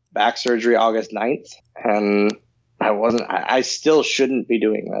had back surgery August 9th, and I still shouldn't be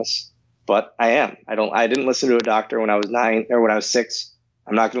doing this, but I am. I didn't listen to a doctor when I was 9 or when I was 6.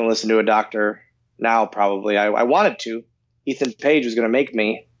 I'm not going to listen to a doctor now. Probably. I wanted to. Ethan Page was going to make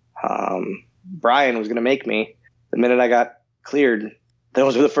me. Brian was going to make me. The minute I got cleared,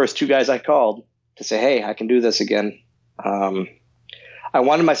 those were the first 2 guys I called to say, hey, I can do this again. I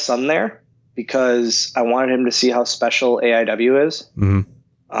wanted my son there because I wanted him to see how special AIW is, and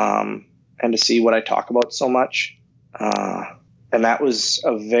to see what I talk about so much. And that was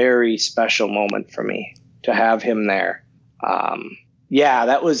a very special moment for me to have him there.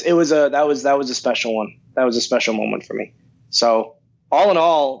 That was a special one. That was a special moment for me. So all in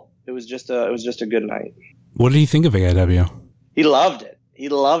all, it was just a good night. What did he think of AIW? He loved it. He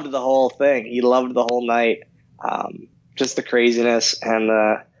loved the whole thing. He loved the whole night. Just the craziness and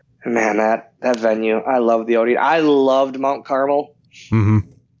man, that venue. I love the Odeon. I loved Mount Carmel. Mm-hmm.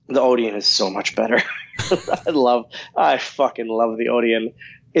 The Odeon is so much better. I fucking love the Odeon.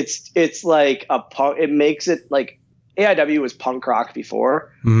 It's like a punk. It makes it like AIW was punk rock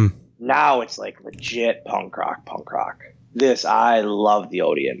before. Mm-hmm. Now it's like legit punk rock. I love the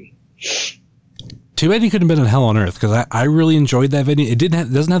Odeon. Too bad you couldn't have been in Hell on Earth, because I really enjoyed that venue. It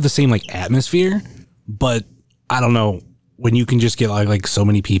doesn't have the same like atmosphere, but I don't know, when you can just get like so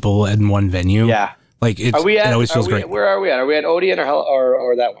many people in one venue. Yeah, like it always feels great. Where are we at? Are we at Odeon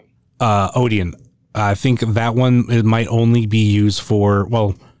or that one? Odeon. I think that one, it might only be used for,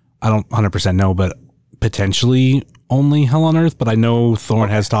 well, I don't 100% know, but potentially only Hell on Earth. But I know Thorne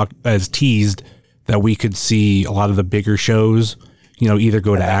has teased that we could see a lot of the bigger shows, either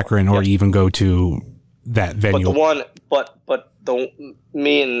go to Akron or even go to that venue. But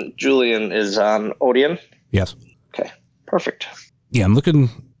me and Julian is on Odeon. Yes. Okay. Perfect. Yeah, I'm looking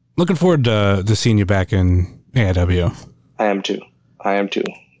forward to seeing you back in AIW. I am too.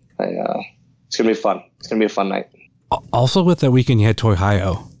 It's gonna be fun. It's gonna be a fun night. Also, with that weekend, you had Toy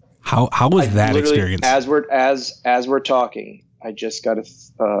Hio. How was that experience? As we're talking, I just got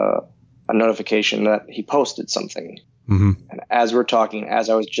a notification that he posted something. Mm-hmm. And as we're talking, as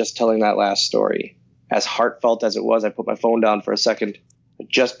I was just telling that last story, as heartfelt as it was, I put my phone down for a second. I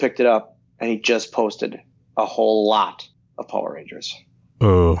just picked it up, and he just posted a whole lot of Power Rangers.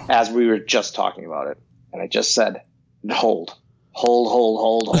 Oh. As we were just talking about it. And I just said, hold.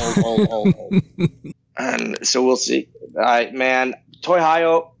 And so we'll see. Toy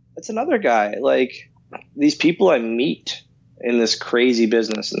Hio, it's another guy. Like, these people I meet in this crazy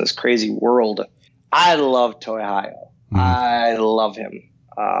business, in this crazy world. I love Toy Hio. I love him.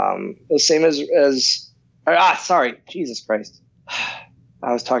 The same as Jesus Christ.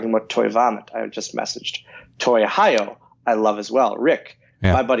 I was talking about Toy Vomit. I just messaged Toy Hio. I love as well. Rick,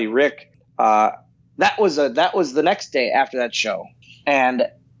 my buddy Rick. That was the next day after that show, and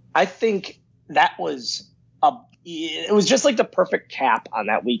I think it was just like the perfect cap on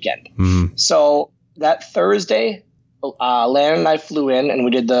that weekend. Mm-hmm. So that Thursday, Landon and I flew in and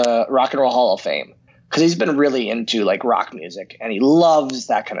we did the Rock and Roll Hall of Fame, because he's been really into like rock music and he loves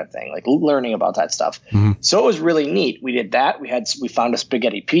that kind of thing, like learning about that stuff. Mm-hmm. So it was really neat. We did that. We found a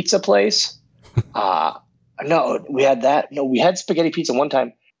spaghetti pizza place. We had spaghetti pizza one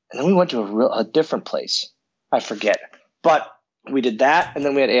time, and then we went to a different place. I forget, but we did that, and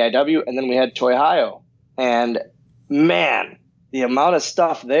then we had AIW, and then we had Toy Hio. And man, the amount of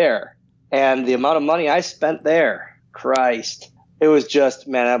stuff there and the amount of money I spent there, Christ. It was just,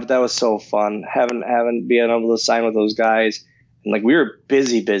 man, that was so fun having being able to sign with those guys, and like we were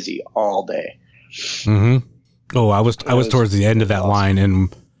busy all day. Mm-hmm. Oh, I was towards the end of that line,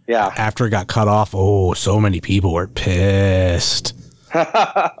 and after it got cut off, so many people were pissed.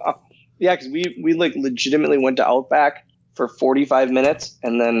 Yeah, because we like legitimately went to Outback for 45 minutes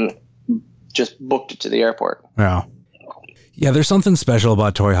and then just booked it to the airport. Yeah, there's something special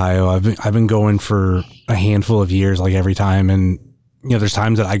about Toy Hio. I've been going for a handful of years, like every time, and there's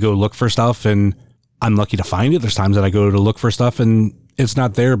times that I go look for stuff and I'm lucky to find it. There's times that I go to look for stuff and it's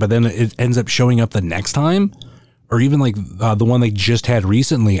not there, but then it ends up showing up the next time. Or even like the one they just had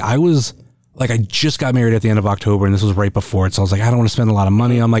recently. I just got married at the end of October, and this was right before it. So I was like, I don't want to spend a lot of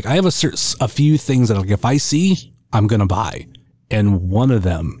money. I'm like, I have a few things that like, if I see, I'm going to buy. And one of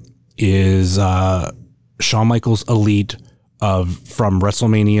them is Shawn Michaels Elite from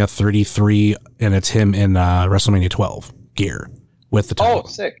WrestleMania 33, and it's him in WrestleMania 12 gear with the title. Oh,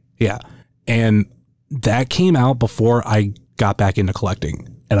 sick. Yeah. And that came out before I got back into collecting.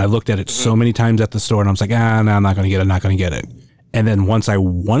 And I looked at it so many times at the store and I was like, no, I'm not going to get it. I'm not going to get it. And then once I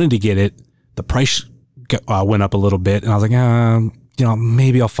wanted to get it, the price went up a little bit. And I was like,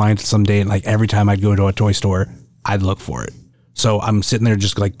 maybe I'll find it someday. And like every time I'd go to a toy store, I'd look for it. So I'm sitting there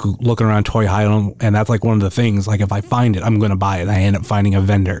just like looking around Toy Highland. And that's like one of the things, like if I find it, I'm going to buy it. And I end up finding a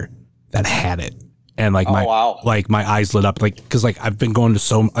vendor that had it. And like my eyes lit up, like, cause like I've been going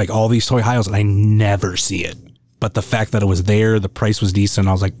to all these Toy Highlands and I never see it. But the fact that it was there, the price was decent.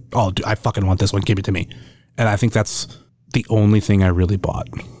 I was like, oh, dude, I fucking want this one. Give it to me. And I think that's the only thing I really bought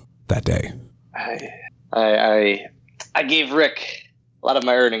that day. I gave Rick a lot of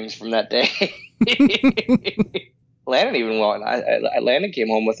my earnings from that day. Landon even won. Landon came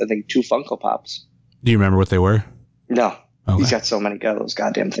home with, I think, 2 Funko Pops. Do you remember what they were? No. Okay. He's got so many of those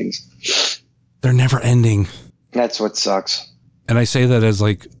goddamn things. They're never ending. That's what sucks. And I say that as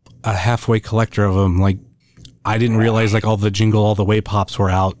like a halfway collector of them. Like, I didn't realize like all the Jingle All the Way Pops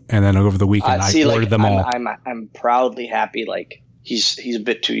were out, and then over the weekend I ordered them all. I'm proudly happy. Like he's a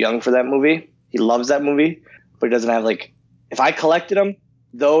bit too young for that movie. He loves that movie, but he doesn't have like. If I collected them,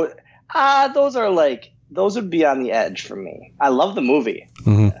 those would be on the edge for me. I love the movie.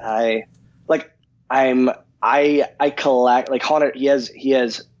 Mm-hmm. I collect like haunted. He has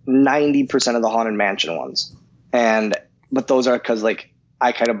 90% of the Haunted Mansion ones, but those are because like.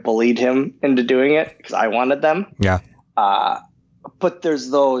 I kind of bullied him into doing it because I wanted them. Yeah. But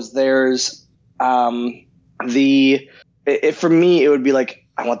there's those. There's for me, it would be like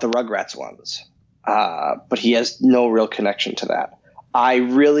I want the Rugrats ones. But he has no real connection to that. I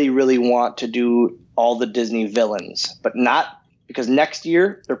really, really want to do all the Disney villains, but not because next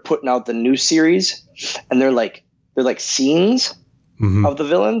year they're putting out the new series, and they're like scenes of the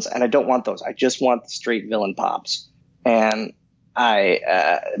villains, and I don't want those. I just want the straight villain pops. And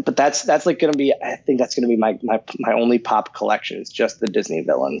but that's like going to be, I think that's going to be my only pop collection. It's just the Disney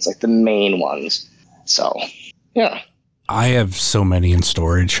villains, like the main ones. So, yeah. I have so many in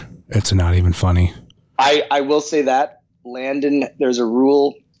storage. It's not even funny. I will say that Landon, there's a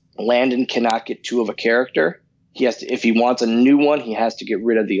rule. Landon cannot get 2 of a character. He has to, if he wants a new one, he has to get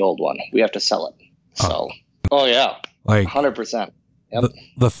rid of the old one. We have to sell it. So, oh yeah. Like 100%. Yep.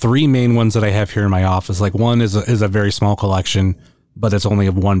 The 3 main ones that I have here in my office, like one is a very small collection, but it's only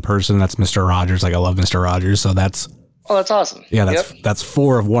of one person. That's Mr. Rogers. Like I love Mr. Rogers. So that's awesome. Yeah. That's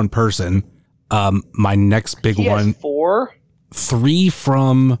 4 of one person. My next big one, 4, 3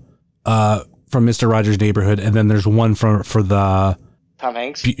 from Mr. Rogers' Neighborhood. And then there's one for the Tom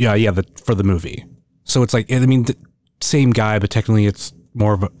Hanks. Yeah. For the movie. So it's like, I mean, the same guy, but technically it's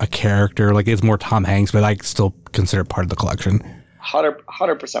more of a character. Like it's more Tom Hanks, but I still consider it part of the collection.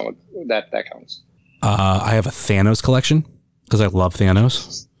 100% that counts. I have a Thanos collection because I love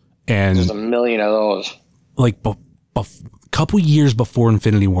Thanos, and there's a million of those. Like a couple years before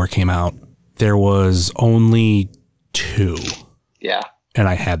Infinity War came out, there was only 2. Yeah, and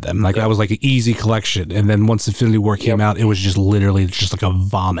I had them. Like that was like an easy collection. And then once Infinity War came out, it was just literally just like a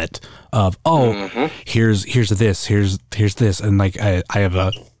vomit of here's this, here's this, and like I have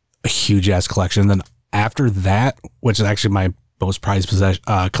a huge ass collection. And then after that, which is actually my most prized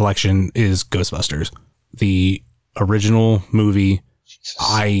collection, is Ghostbusters, the original movie. Jesus.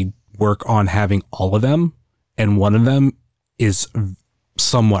 I work on having all of them, and one of them is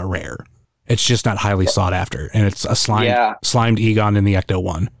somewhat rare. It's just not highly sought after, and it's a slimed Egon in the Ecto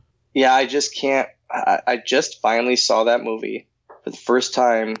one. Yeah, I just can't. I just finally saw that movie for the first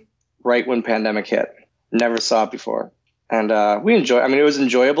time right when pandemic hit. Never saw it before, and we enjoy. I mean, it was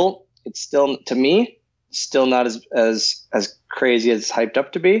enjoyable. It's still, to me, still not as crazy as it's hyped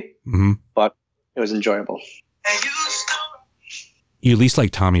up to be, but it was enjoyable. You at least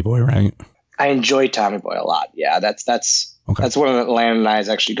like Tommy Boy, right? I enjoy Tommy Boy a lot. Yeah, that's one that Landon and I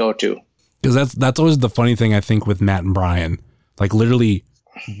actually go to. Because that's always the funny thing, I think, with Matt and Brian. Like, literally,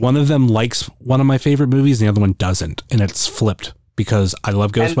 one of them likes one of my favorite movies, and the other one doesn't. And it's flipped because I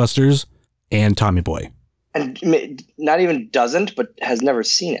love Ghostbusters and Tommy Boy. And not even doesn't, but has never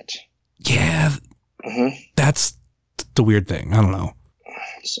seen it. Yeah. That's the weird thing. I don't know.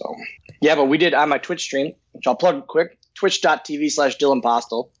 So, yeah, but we did on my Twitch stream, which I'll plug quick,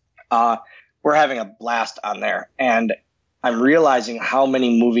 twitch.tv/DylanPostel. We're having a blast on there. And I'm realizing how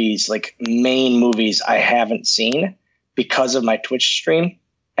many movies, like main movies, I haven't seen because of my Twitch stream.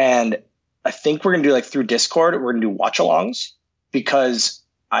 And I think we're going to do like through Discord, we're going to do watch alongs because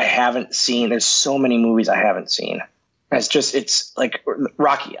I haven't seen, there's so many movies I haven't seen. It's like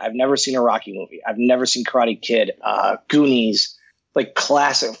Rocky. I've never seen a Rocky movie. I've never seen Karate Kid, Goonies, like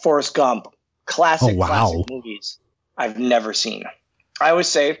classic Forrest Gump, classic movies I've never seen. I always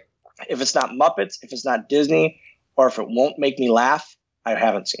say If it's not Muppets, if it's not Disney, or if it won't make me laugh, I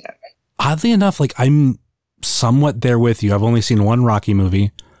haven't seen it. Oddly enough, like I'm somewhat there with you. I've only seen one Rocky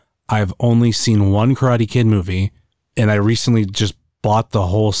movie. I've only seen one Karate Kid movie. And I recently just bought the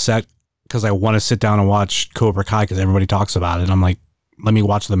whole set because I want to sit down and watch Cobra Kai because everybody talks about it. And I'm like, let me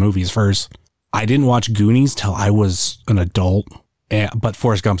watch the movies first. I didn't watch Goonies till I was an adult. But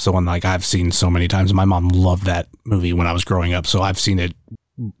Forrest Gump's the one like I've seen so many times. My mom loved that movie when I was growing up. So I've seen it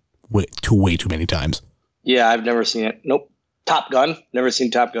way too many times. Yeah, I've never seen it. Nope. Top Gun. Never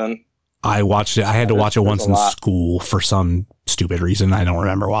seen Top Gun. I watched it. I had to watch it once in school for some stupid reason. I don't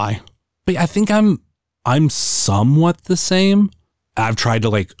remember why. But I think I'm somewhat the same. I've tried to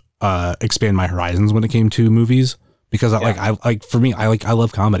like expand my horizons when it came to movies because for me, I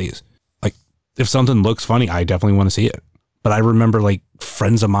love comedies. Like if something looks funny, I definitely want to see it. But I remember like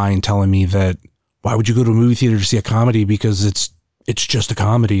friends of mine telling me that why would you go to a movie theater to see a comedy because it's just a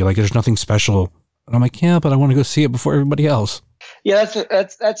comedy. Like there's nothing special. And I'm like, yeah, but I want to go see it before everybody else. Yeah,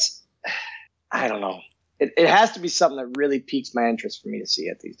 that's I don't know. It has to be something that really piques my interest for me to see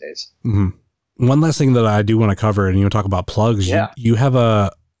it these days. Mm-hmm. One last thing that I do want to cover, and you talk about plugs. Yeah. You have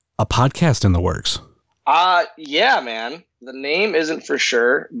a podcast in the works. Yeah, man. The name isn't for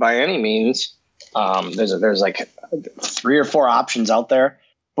sure by any means. There's like 3 or 4 options out there,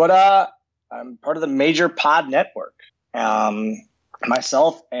 but I'm part of the Major Pod Network.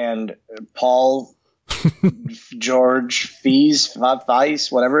 Myself and Paul George Fees,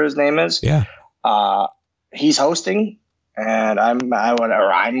 whatever his name is. Yeah. He's hosting, and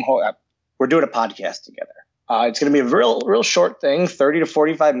we're doing a podcast together. It's going to be a real short thing, 30 to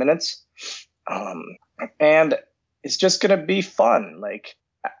 45 minutes. And it's just going to be fun. Like,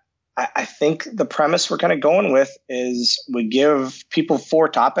 I think the premise we're kind of going with is we give people 4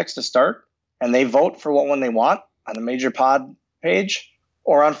 topics to start, and they vote for what one they want on the Major Pod page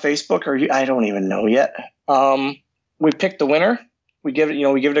or on Facebook, or I don't even know yet. We pick the winner. We give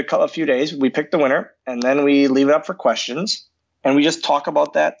it a few days. We pick the winner, and then we leave it up for questions, and we just talk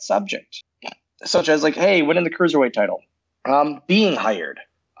about that subject, such as like, hey, winning the cruiserweight title, being hired,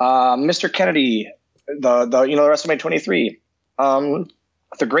 Mr. Kennedy, the WrestleMania 23,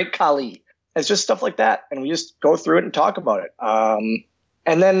 the Great Khali. It's just stuff like that, and we just go through it and talk about it.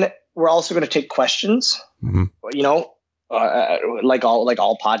 And then we're also going to take questions, like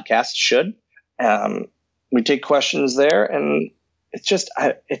all podcasts should. We take questions there, and it's just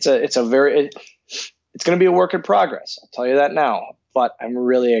it's going to be a work in progress. I'll tell you that now. But I'm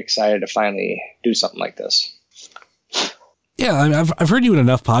really excited to finally do something like this. Yeah, I mean, I've heard you in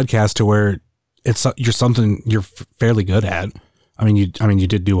enough podcasts to where you're something you're fairly good at. I mean, you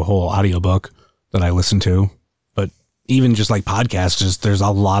did do a whole audiobook that I listened to, but even just like podcasts, there's a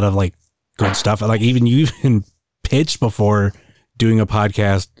lot of like good stuff. Like you even pitched before doing a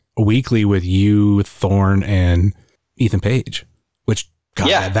podcast weekly with you, Thorne, and Ethan Page, which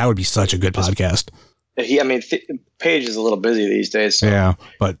that would be such a good podcast. Page is a little busy these days, so yeah,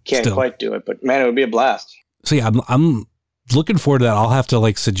 but can't quite do it. But man, it would be a blast. So yeah, I'm looking forward to that. I'll have to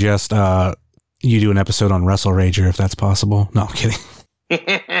like suggest you do an episode on Wrestle Rager if that's possible. No, I'm kidding.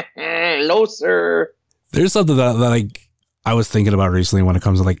 No, sir. There's something that like I was thinking about recently when it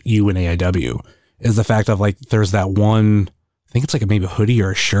comes to like you and AIW is the fact of like there's that one, I think it's like maybe a hoodie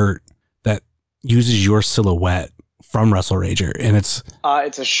or a shirt that uses your silhouette from Wrestle Rager, and it's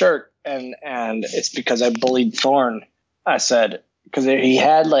a shirt, and it's because I bullied Thorne. I said because he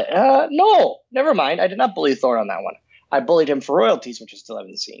had like no, never mind. I did not bully Thorne on that one. I bullied him for royalties, which I still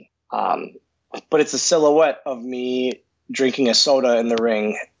haven't seen. But it's a silhouette of me drinking a soda in the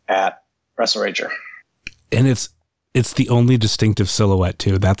ring at Wrestle Rager. And it's the only distinctive silhouette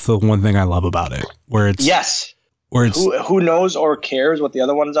too. That's the one thing I love about it. Where it's who knows or cares what the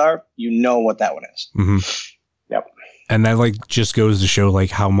other ones are, you know what that one is. Mm-hmm. Yep. And that like just goes to show like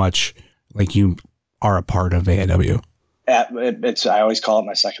how much like you are a part of AIW. I always call it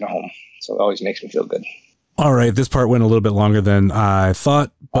my second home. So it always makes me feel good. All right, this part went a little bit longer than I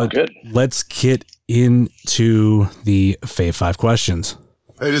thought, but good. Let's get into the Fave 5 questions.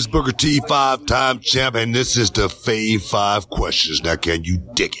 Hey, this is Booker T, 5-time champ, and this is the Fave 5 questions. Now, can you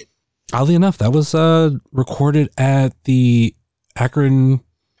dig it? Oddly enough, that was recorded at the Akron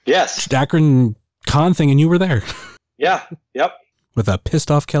Con thing, and you were there. Yeah, yep. With a pissed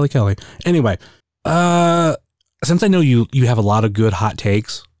off Kelly. Anyway, since I know you have a lot of good hot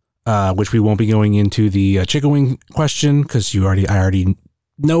takes, which we won't be going into the chicken wing question because I already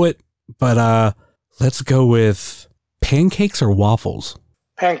know it. But let's go with pancakes or waffles.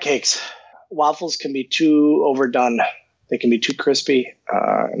 Pancakes. Waffles can be too overdone. They can be too crispy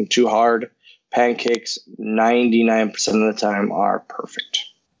and too hard. Pancakes, 99% of the time, are perfect.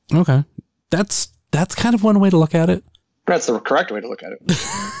 Okay. That's kind of one way to look at it. That's the correct way to look at it.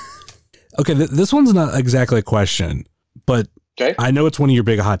 Okay, this one's not exactly a question, but Okay. I know it's one of your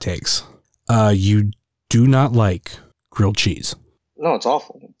big hot takes. You do not like grilled cheese. No, it's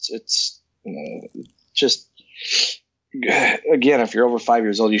awful. It's just, again, if you're over 5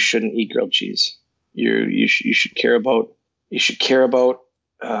 years old, you shouldn't eat grilled cheese. You should care about.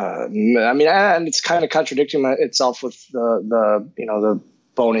 I mean, and it's kind of contradicting itself with the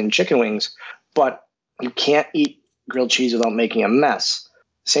bone-in chicken wings, but you can't eat grilled cheese without making a mess.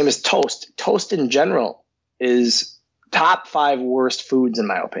 Same as toast. Toast in general is top 5 worst foods in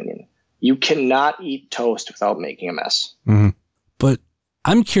my opinion. You cannot eat toast without making a mess. Mm-hmm. But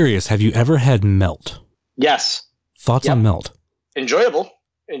I'm curious, have you ever had Melt? Yes. Thoughts on Melt? Enjoyable,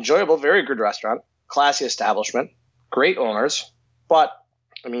 very good restaurant, classy establishment, great owners, but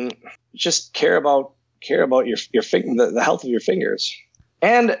I mean, just care about your the health of your fingers.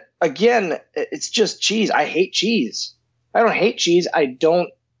 And again, it's just cheese. I hate cheese. I don't hate cheese.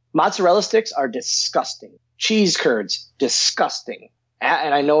 Mozzarella sticks are disgusting. Cheese curds, disgusting.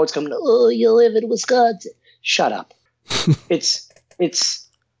 And I know it's coming. Oh, you live in Wisconsin. Shut up.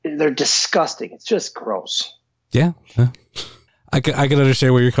 They're disgusting. It's just gross. Yeah. I can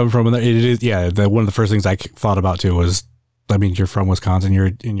understand where you're coming from. And it is, yeah. One of the first things I thought about too was, I mean, you're from Wisconsin. You're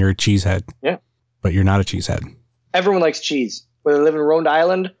a cheesehead. Yeah. But you're not a cheesehead. Everyone likes cheese. Whether they live in Rhode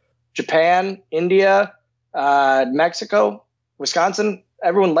Island, Japan, India, Mexico, Wisconsin,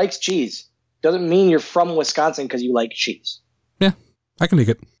 everyone likes cheese. Doesn't mean you're from Wisconsin because you like cheese. Yeah, I can make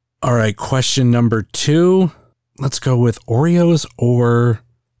it. All right, question number 2. Let's go with Oreos or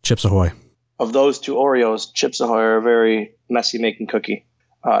Chips Ahoy. Of those 2 Oreos, Chips Ahoy are a very messy making cookie.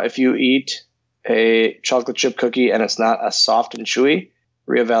 If you eat a chocolate chip cookie and it's not as soft and chewy,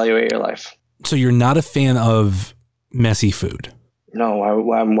 reevaluate your life. So you're not a fan of messy food? No,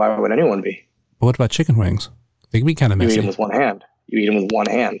 why would anyone be? But what about chicken wings? They can be kind of messy. You eat them with one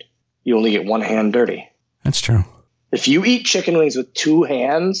hand. You only get one hand dirty. That's true. If you eat chicken wings with 2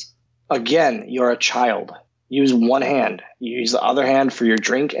 hands, again, you're a child. Use one hand. You use the other hand for your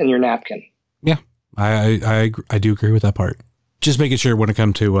drink and your napkin. Yeah, I do agree with that part. Just making sure when it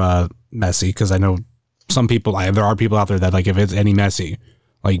comes to messy, because I know some people, there are people out there that like if it's any messy,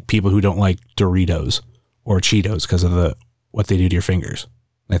 like people who don't like Doritos or Cheetos because of what they do to your fingers.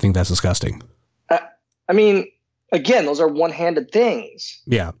 I think that's disgusting. I mean, again, those are one-handed things.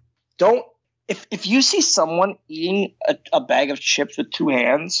 Yeah. If you see someone eating a bag of chips with 2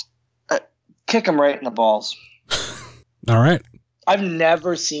 hands, kick them right in the balls. All right. I've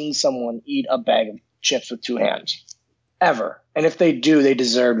never seen someone eat a bag of chips with 2 hands. Ever. And if they do, they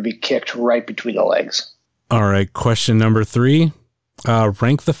deserve to be kicked right between the legs. All right. Question number 3.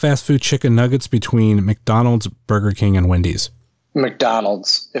 Rank the fast food chicken nuggets between McDonald's, Burger King, and Wendy's.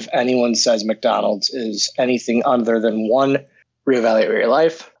 McDonald's. If anyone says McDonald's is anything other than one, reevaluate your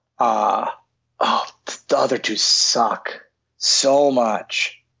life. The other 2 suck so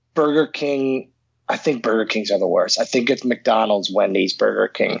much. Burger King, I think Burger Kings are the worst. I think it's McDonald's, Wendy's, Burger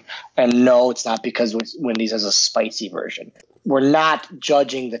King. And no, it's not because Wendy's has a spicy version. We're not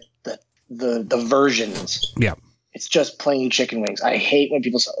judging the versions. Yeah. It's just plain chicken wings. I hate when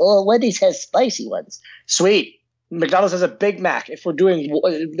people say, oh, Wendy's has spicy ones. Sweet. McDonald's has a Big Mac. If we're doing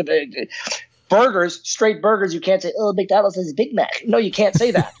burgers, straight burgers, you can't say, oh, McDonald's has a Big Mac. No, you can't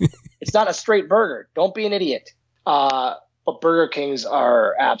say that. It's not a straight burger. Don't be an idiot. But Burger Kings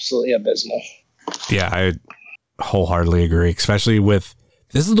are absolutely abysmal. Yeah, I wholeheartedly agree, especially with,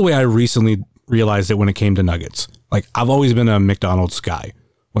 this is the way I recently realized it when it came to nuggets. Like, I've always been a McDonald's guy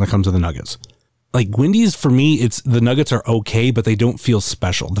when it comes to the nuggets. Like, Wendy's, for me, the nuggets are okay, but they don't feel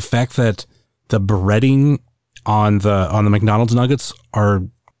special. The fact that the breading on the McDonald's nuggets are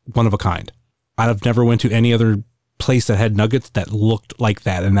one of a kind. I've never went to any other place that had nuggets that looked like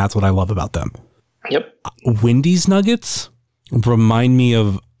that, and that's what I love about them. Yep. Wendy's nuggets remind me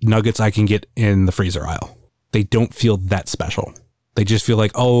of nuggets I can get in the freezer aisle. They don't feel that special. They just feel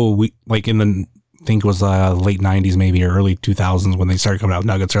like, like in the, I think it was late 90s maybe, or early 2000s when they started coming out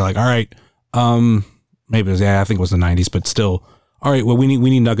nuggets. They're like, all right, maybe it was, I think it was the 90s, but still, all right, well, we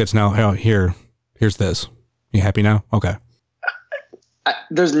need nuggets now. Oh, here's this. You happy now? Okay.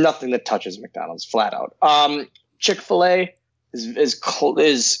 There's nothing that touches McDonald's, flat out. Chick-fil-A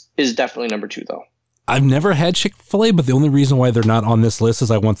is definitely number 2 though. I've never had Chick-fil-A, but the only reason why they're not on this list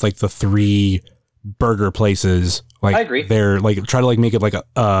is I want like the 3 burger places. Like, I agree. They're like, try to like make it like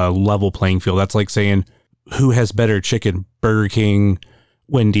a level playing field. That's like saying who has better chicken, Burger King,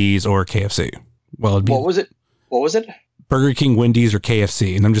 Wendy's, or KFC. Well, what was it? Burger King, Wendy's, or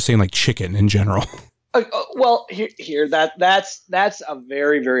KFC. And I'm just saying like chicken in general. Well, here that's a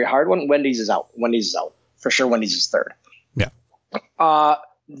very, very hard one. Wendy's is out. For sure. Wendy's is third. Yeah.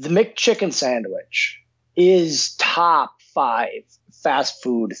 The McChicken sandwich is top 5 fast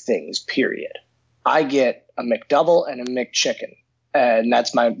food things. Period. I get a McDouble and a McChicken, and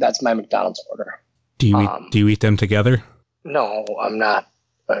that's my McDonald's order. Do you eat them together? No, I'm not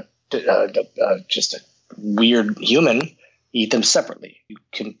just a weird human. Eat them separately. You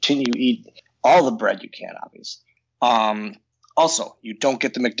continue to eat all the bread you can, obviously. Also, you don't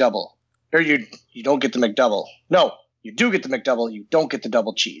get the McDouble. Or you don't get the McDouble. No, you do get the McDouble. You don't get the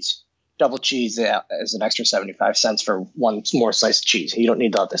double cheese. Double cheese is an extra 75 cents for one more slice of cheese. You don't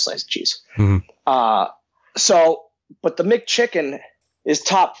need the other slice of cheese. Mm-hmm. But the McChicken is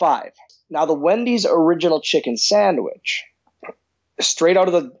top 5. Now, the Wendy's original chicken sandwich, straight out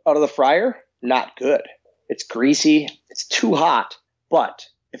of the fryer, not good. It's greasy. It's too hot. But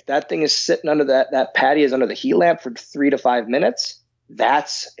if that thing is sitting under that patty is under the heat lamp for 3 to 5 minutes,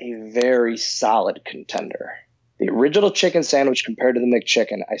 that's a very solid contender. The original chicken sandwich compared to the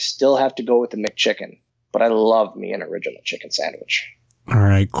McChicken, I still have to go with the McChicken, but I love me an original chicken sandwich. All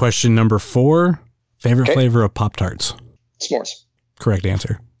right. Question number 4. Favorite flavor of Pop-Tarts? S'mores. Correct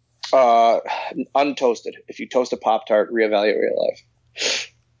answer. Untoasted. If you toast a Pop-Tart, reevaluate your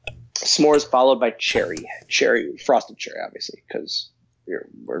life. S'mores followed by frosted cherry, obviously, because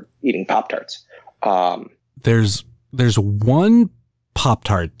we're eating Pop-Tarts. There's one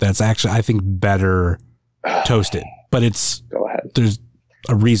Pop-Tart that's actually, I think, better toasted, but Go ahead. There's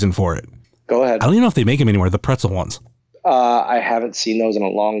a reason for it. Go ahead. I don't even know if they make them anymore, the pretzel ones. I haven't seen those in a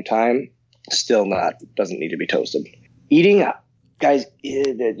long time. Still doesn't need to be toasted. Guys,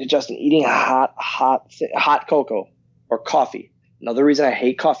 Justin, eating hot cocoa or coffee. Another reason I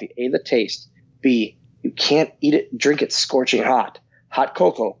hate coffee: A, the taste; B, you can't drink it scorching hot. Hot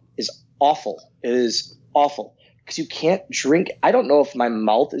cocoa is awful. It is awful because you can't drink. I don't know if my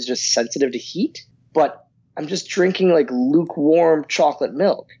mouth is just sensitive to heat, but I'm just drinking like lukewarm chocolate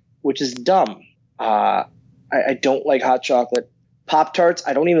milk, which is dumb. I don't like hot chocolate. Pop-Tarts,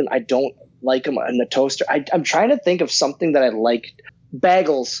 I don't like them in the toaster. I'm trying to think of something that I like.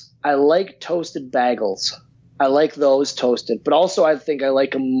 Bagels. I like toasted bagels. I like those toasted, but also I think I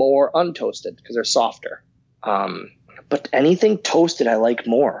like them more untoasted because they're softer. But anything toasted I like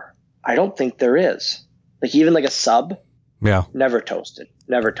more. I don't think there is. Like even like a sub. Yeah. Never toasted.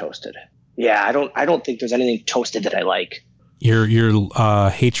 Yeah, I don't think there's anything toasted that I like. Your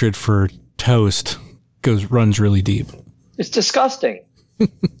hatred for toast runs really deep. It's disgusting.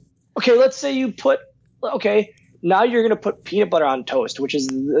 Okay, let's say now you're going to put peanut butter on toast, which is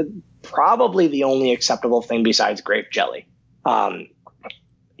probably the only acceptable thing besides grape jelly.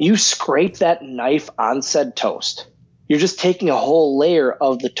 You scrape that knife on said toast. You're just taking a whole layer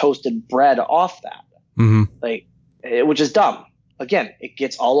of the toasted bread off that, which is dumb. Again, it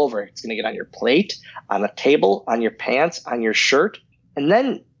gets all over. It's going to get on your plate, on the table, on your pants, on your shirt. And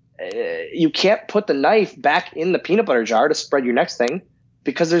then you can't put the knife back in the peanut butter jar to spread your next thing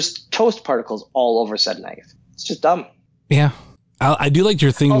because there's toast particles all over said knife. It's just dumb. Yeah. I do like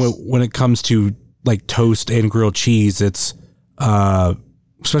your thing when it comes to like toast and grilled cheese. It's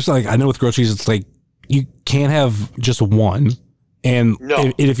especially like I know with grilled cheese, it's like you can't have just one. And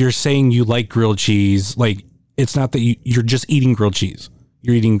if you're saying you like grilled cheese, like it's not that you're just eating grilled cheese.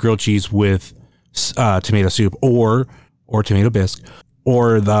 You're eating grilled cheese with tomato soup or tomato bisque,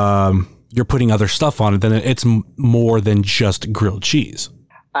 or you're putting other stuff on it. Then it's more than just grilled cheese.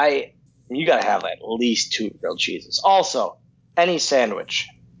 You got to have at least 2 grilled cheeses. Also, any sandwich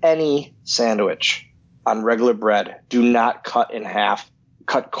on regular bread, do not cut in half,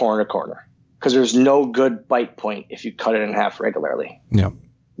 cut corner to corner, because there's no good bite point if you cut it in half regularly. Yeah.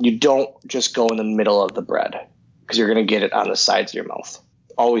 You don't just go in the middle of the bread because you're going to get it on the sides of your mouth.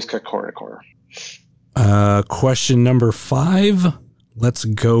 Always cut corner to corner. Question number 5. Let's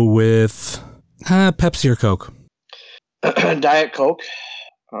go with Pepsi or Coke. Diet Coke.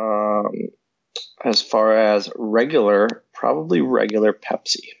 As far as regular, probably regular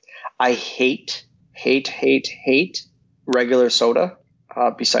Pepsi. I hate regular soda,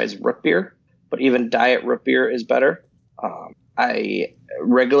 besides root beer, but even diet root beer is better.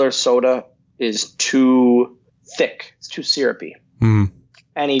 Regular soda is too thick. It's too syrupy.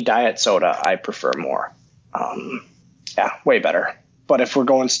 Any diet soda I prefer more. Way better. But if we're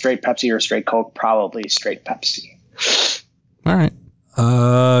going straight Pepsi or straight Coke, probably straight Pepsi. All right.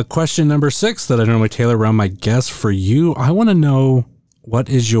 Question number 6 that I normally tailor around my guests for you. I want to know, what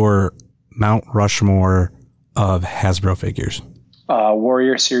is your Mount Rushmore of Hasbro figures?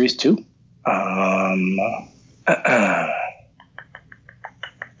 Warrior Series 2.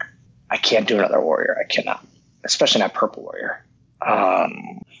 I can't do another Warrior. I cannot, especially not Purple Warrior.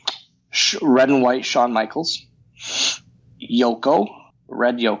 Red and white Shawn Michaels. Yoko,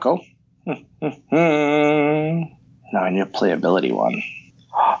 red Yoko. Now I need a playability one.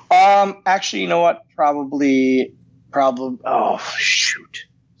 Actually, you know what? Probably. Oh shoot!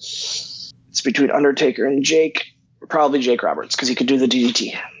 It's between Undertaker and Jake. Probably Jake Roberts because he could do the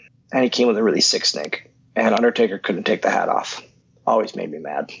DDT, and he came with a really sick snake. And Undertaker couldn't take the hat off. Always made me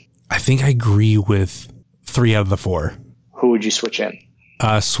mad. I think I agree with 3 out of the 4. Who would you switch in?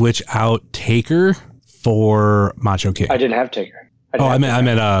 Switch out Taker for Macho King. I didn't have Taker. I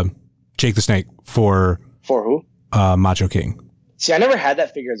meant Jake the Snake for who? Macho King. See, I never had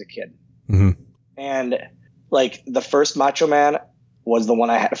that figure as a kid. Mm-hmm. And like the first Macho Man was the one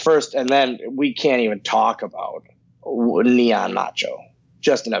I had first, and then we can't even talk about Neon Macho.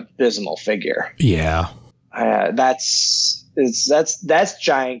 Just an abysmal figure. Yeah. That's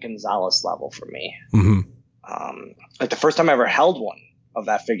Giant Gonzalez level for me. Mm-hmm. Like the first time I ever held one of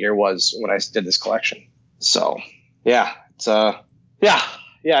that figure was when I did this collection. So yeah, it's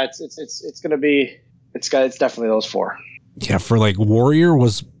definitely those 4. Yeah, for like Warrior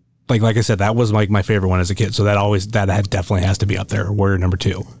was like I said, that was like my favorite one as a kid. So that definitely has to be up there. Warrior number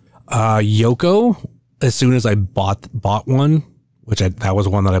 2. Yoko. As soon as I bought one, that was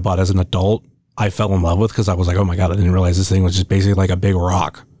one that I bought as an adult, I fell in love with because I was like, oh my God, I didn't realize this thing was just basically like a big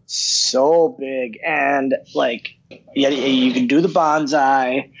rock. So big. And like, yeah, you could do the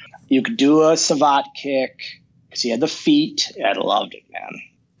bonsai. You could do a savate kick because he had the feet. I loved it, man.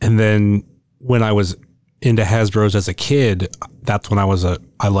 And then when I was into Hasbro's as a kid, that's when I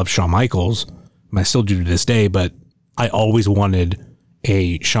loved Shawn Michaels. And I still do to this day, but I always wanted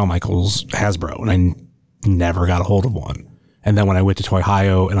a Shawn Michaels Hasbro and I never got a hold of one. And then when I went to Toy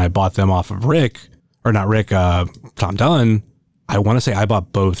Hio and I bought them off of Tom Dunn, I want to say I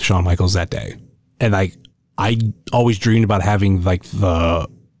bought both Shawn Michaels that day. And I always dreamed about having like the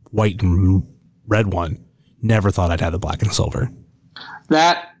white and red one. Never thought I'd have the black and silver.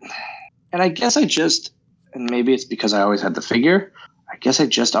 And I guess and maybe it's because I always had the figure, I guess I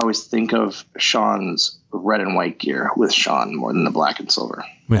just always think of Shawn's red and white gear with Shawn more than the black and silver.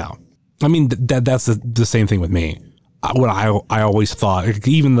 Yeah. I mean, that's the same thing with me. What I always thought,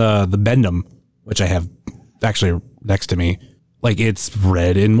 even the Bendham, which I have actually next to me, like it's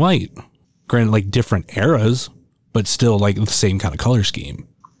red and white. Granted, like different eras, but still like the same kind of color scheme.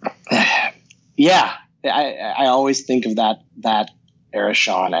 Yeah. I always think of that era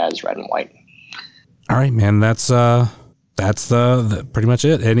Shawn as red and white. All right, man. That's the pretty much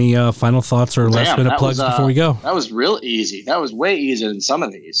it. Any final thoughts or last minute plugs before we go? That was real easy. That was way easier than some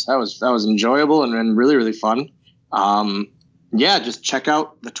of these. That was enjoyable and really, really fun. Yeah, just check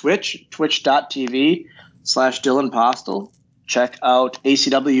out the twitch.tv/Dylan Postel. Check out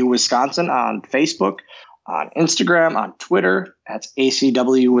ACW Wisconsin on Facebook, on Instagram, on Twitter. That's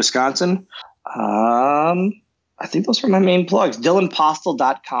ACW Wisconsin. I think those are my main plugs.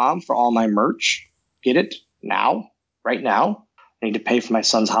 DylanPostel.com for all my merch. Get it now, right now. I need to pay for my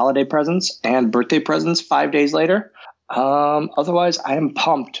son's holiday presents and birthday presents 5 days later. Otherwise, I am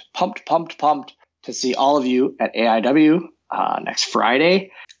pumped to see all of you at AIW next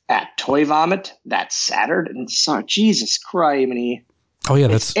Friday, at Toy Vomit that Saturday. And so, Jesus Christ, oh yeah,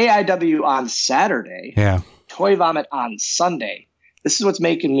 that's AIW on Saturday. Yeah, Toy Vomit on Sunday. This is what's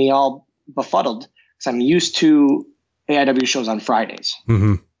making me all befuddled because I'm used to AIW shows on Fridays.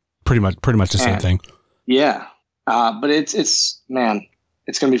 Mm-hmm. Pretty much the same thing. Yeah, but it's gonna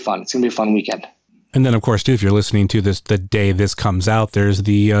be fun. It's gonna be a fun weekend. And then, of course, too, if you're listening to this the day this comes out, there's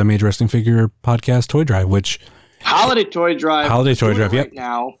the Major Wrestling Figure Podcast Toy Drive, which Holiday Toy Drive. Yep. Right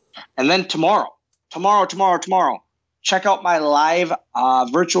now, and then tomorrow. Check out my live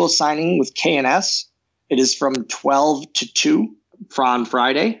virtual signing with KNS. It is from 12 to 2 on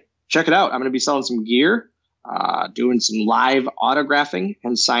Friday. Check it out. I'm going to be selling some gear, doing some live autographing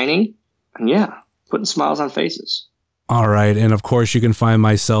and signing, and yeah, putting smiles on faces. All right. And of course, you can find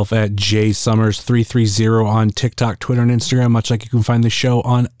myself at jsummers330 on TikTok, Twitter, and Instagram, much like you can find the show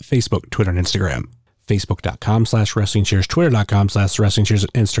on Facebook, Twitter, and Instagram. Facebook.com/WrestlingCheers, Twitter.com/WrestlingCheers,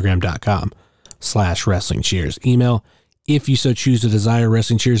 and Instagram.com/WrestlingCheers. Email, if you so choose to desire,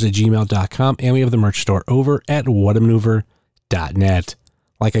 WrestlingCheers@gmail.com. And we have the merch store over at whatamaneuver.net.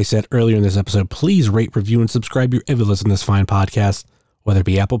 Like I said earlier in this episode, please rate, review, and subscribe your ever listen to this fine podcast, whether it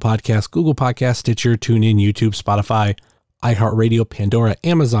be Apple Podcasts, Google Podcasts, Stitcher, TuneIn, YouTube, Spotify, iHeartRadio, Pandora,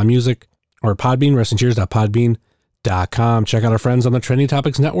 Amazon Music, or Podbean, WrestlingCheers.podbean.com. Check out our friends on the Trending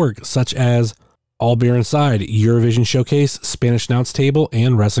Topics Network, such as All Beer Inside, Eurovision Showcase, Spanish Announce Table,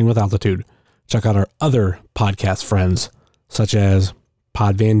 and Wrestling with Altitude. Check out our other podcast friends, such as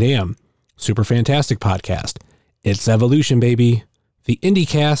Pod Van Dam, Super Fantastic Podcast, It's Evolution, baby, the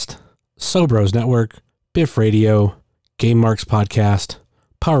IndieCast, Sobros Network, Biff Radio, Game Marks Podcast,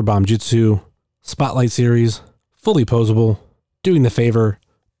 Powerbomb Jutsu, Spotlight Series, Fully Posable, Doing the Favor,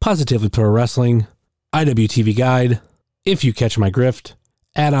 Positively Pro Wrestling, IWTV Guide, If You Catch My Grift,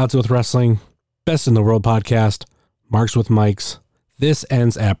 At Odds with Wrestling, Best in the World Podcast, Marks with Mikes, This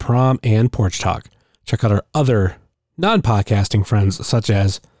Ends at Prom, and Porch Talk. Check out our other non-podcasting friends such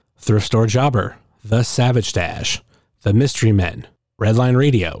as Thrift Store Jobber, The Savage Stash, The Mystery Men, Redline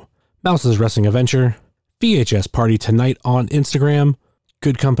Radio, Mouse's Wrestling Adventure, VHS Party Tonight on Instagram,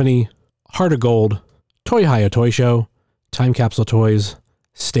 Good Company, Heart of Gold, Toy Hio Toy Show, Time Capsule Toys,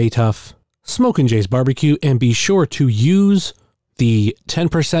 Stay Tough, Smokin' Jay's Barbecue, and be sure to use the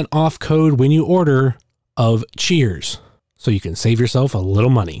 10% off code when you order of Cheers so you can save yourself a little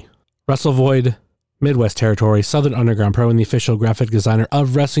money. Wrestle Void, Midwest Territory, Southern Underground Pro, and the official graphic designer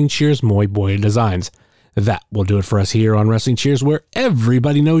of Wrestling Cheers, Moy Boy Designs. That will do it for us here on Wrestling Cheers, where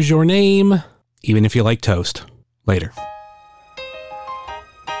everybody knows your name, even if you like toast. Later.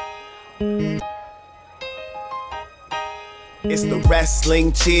 It's the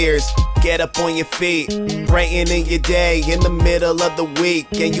Wrestling Cheers. Get up on your feet, brightening your day in the middle of the week.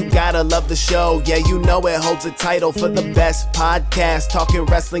 And you gotta love the show, yeah, you know it holds a title for the best podcast talking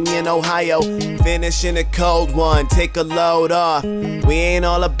wrestling in Ohio. Finishing a cold one, take a load off. We ain't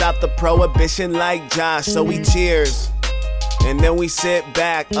all about the prohibition like Josh, so we cheers. And then we sit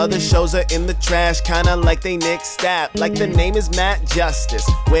back, other shows are in the trash, kinda like they Nick Stapp. Like the name is Matt Justice,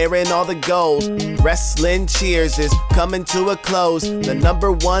 wearing all the gold. Wrestling Cheers is coming to a close, the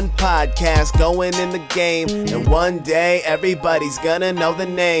 #1 podcast going in the game. And one day everybody's gonna know the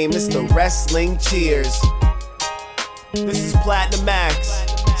name. It's the Wrestling Cheers. This is Platinum Max,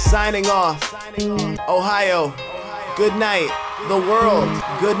 signing off. Ohio, good night. The world,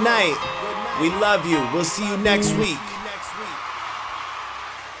 good night. We love you, we'll see you next week.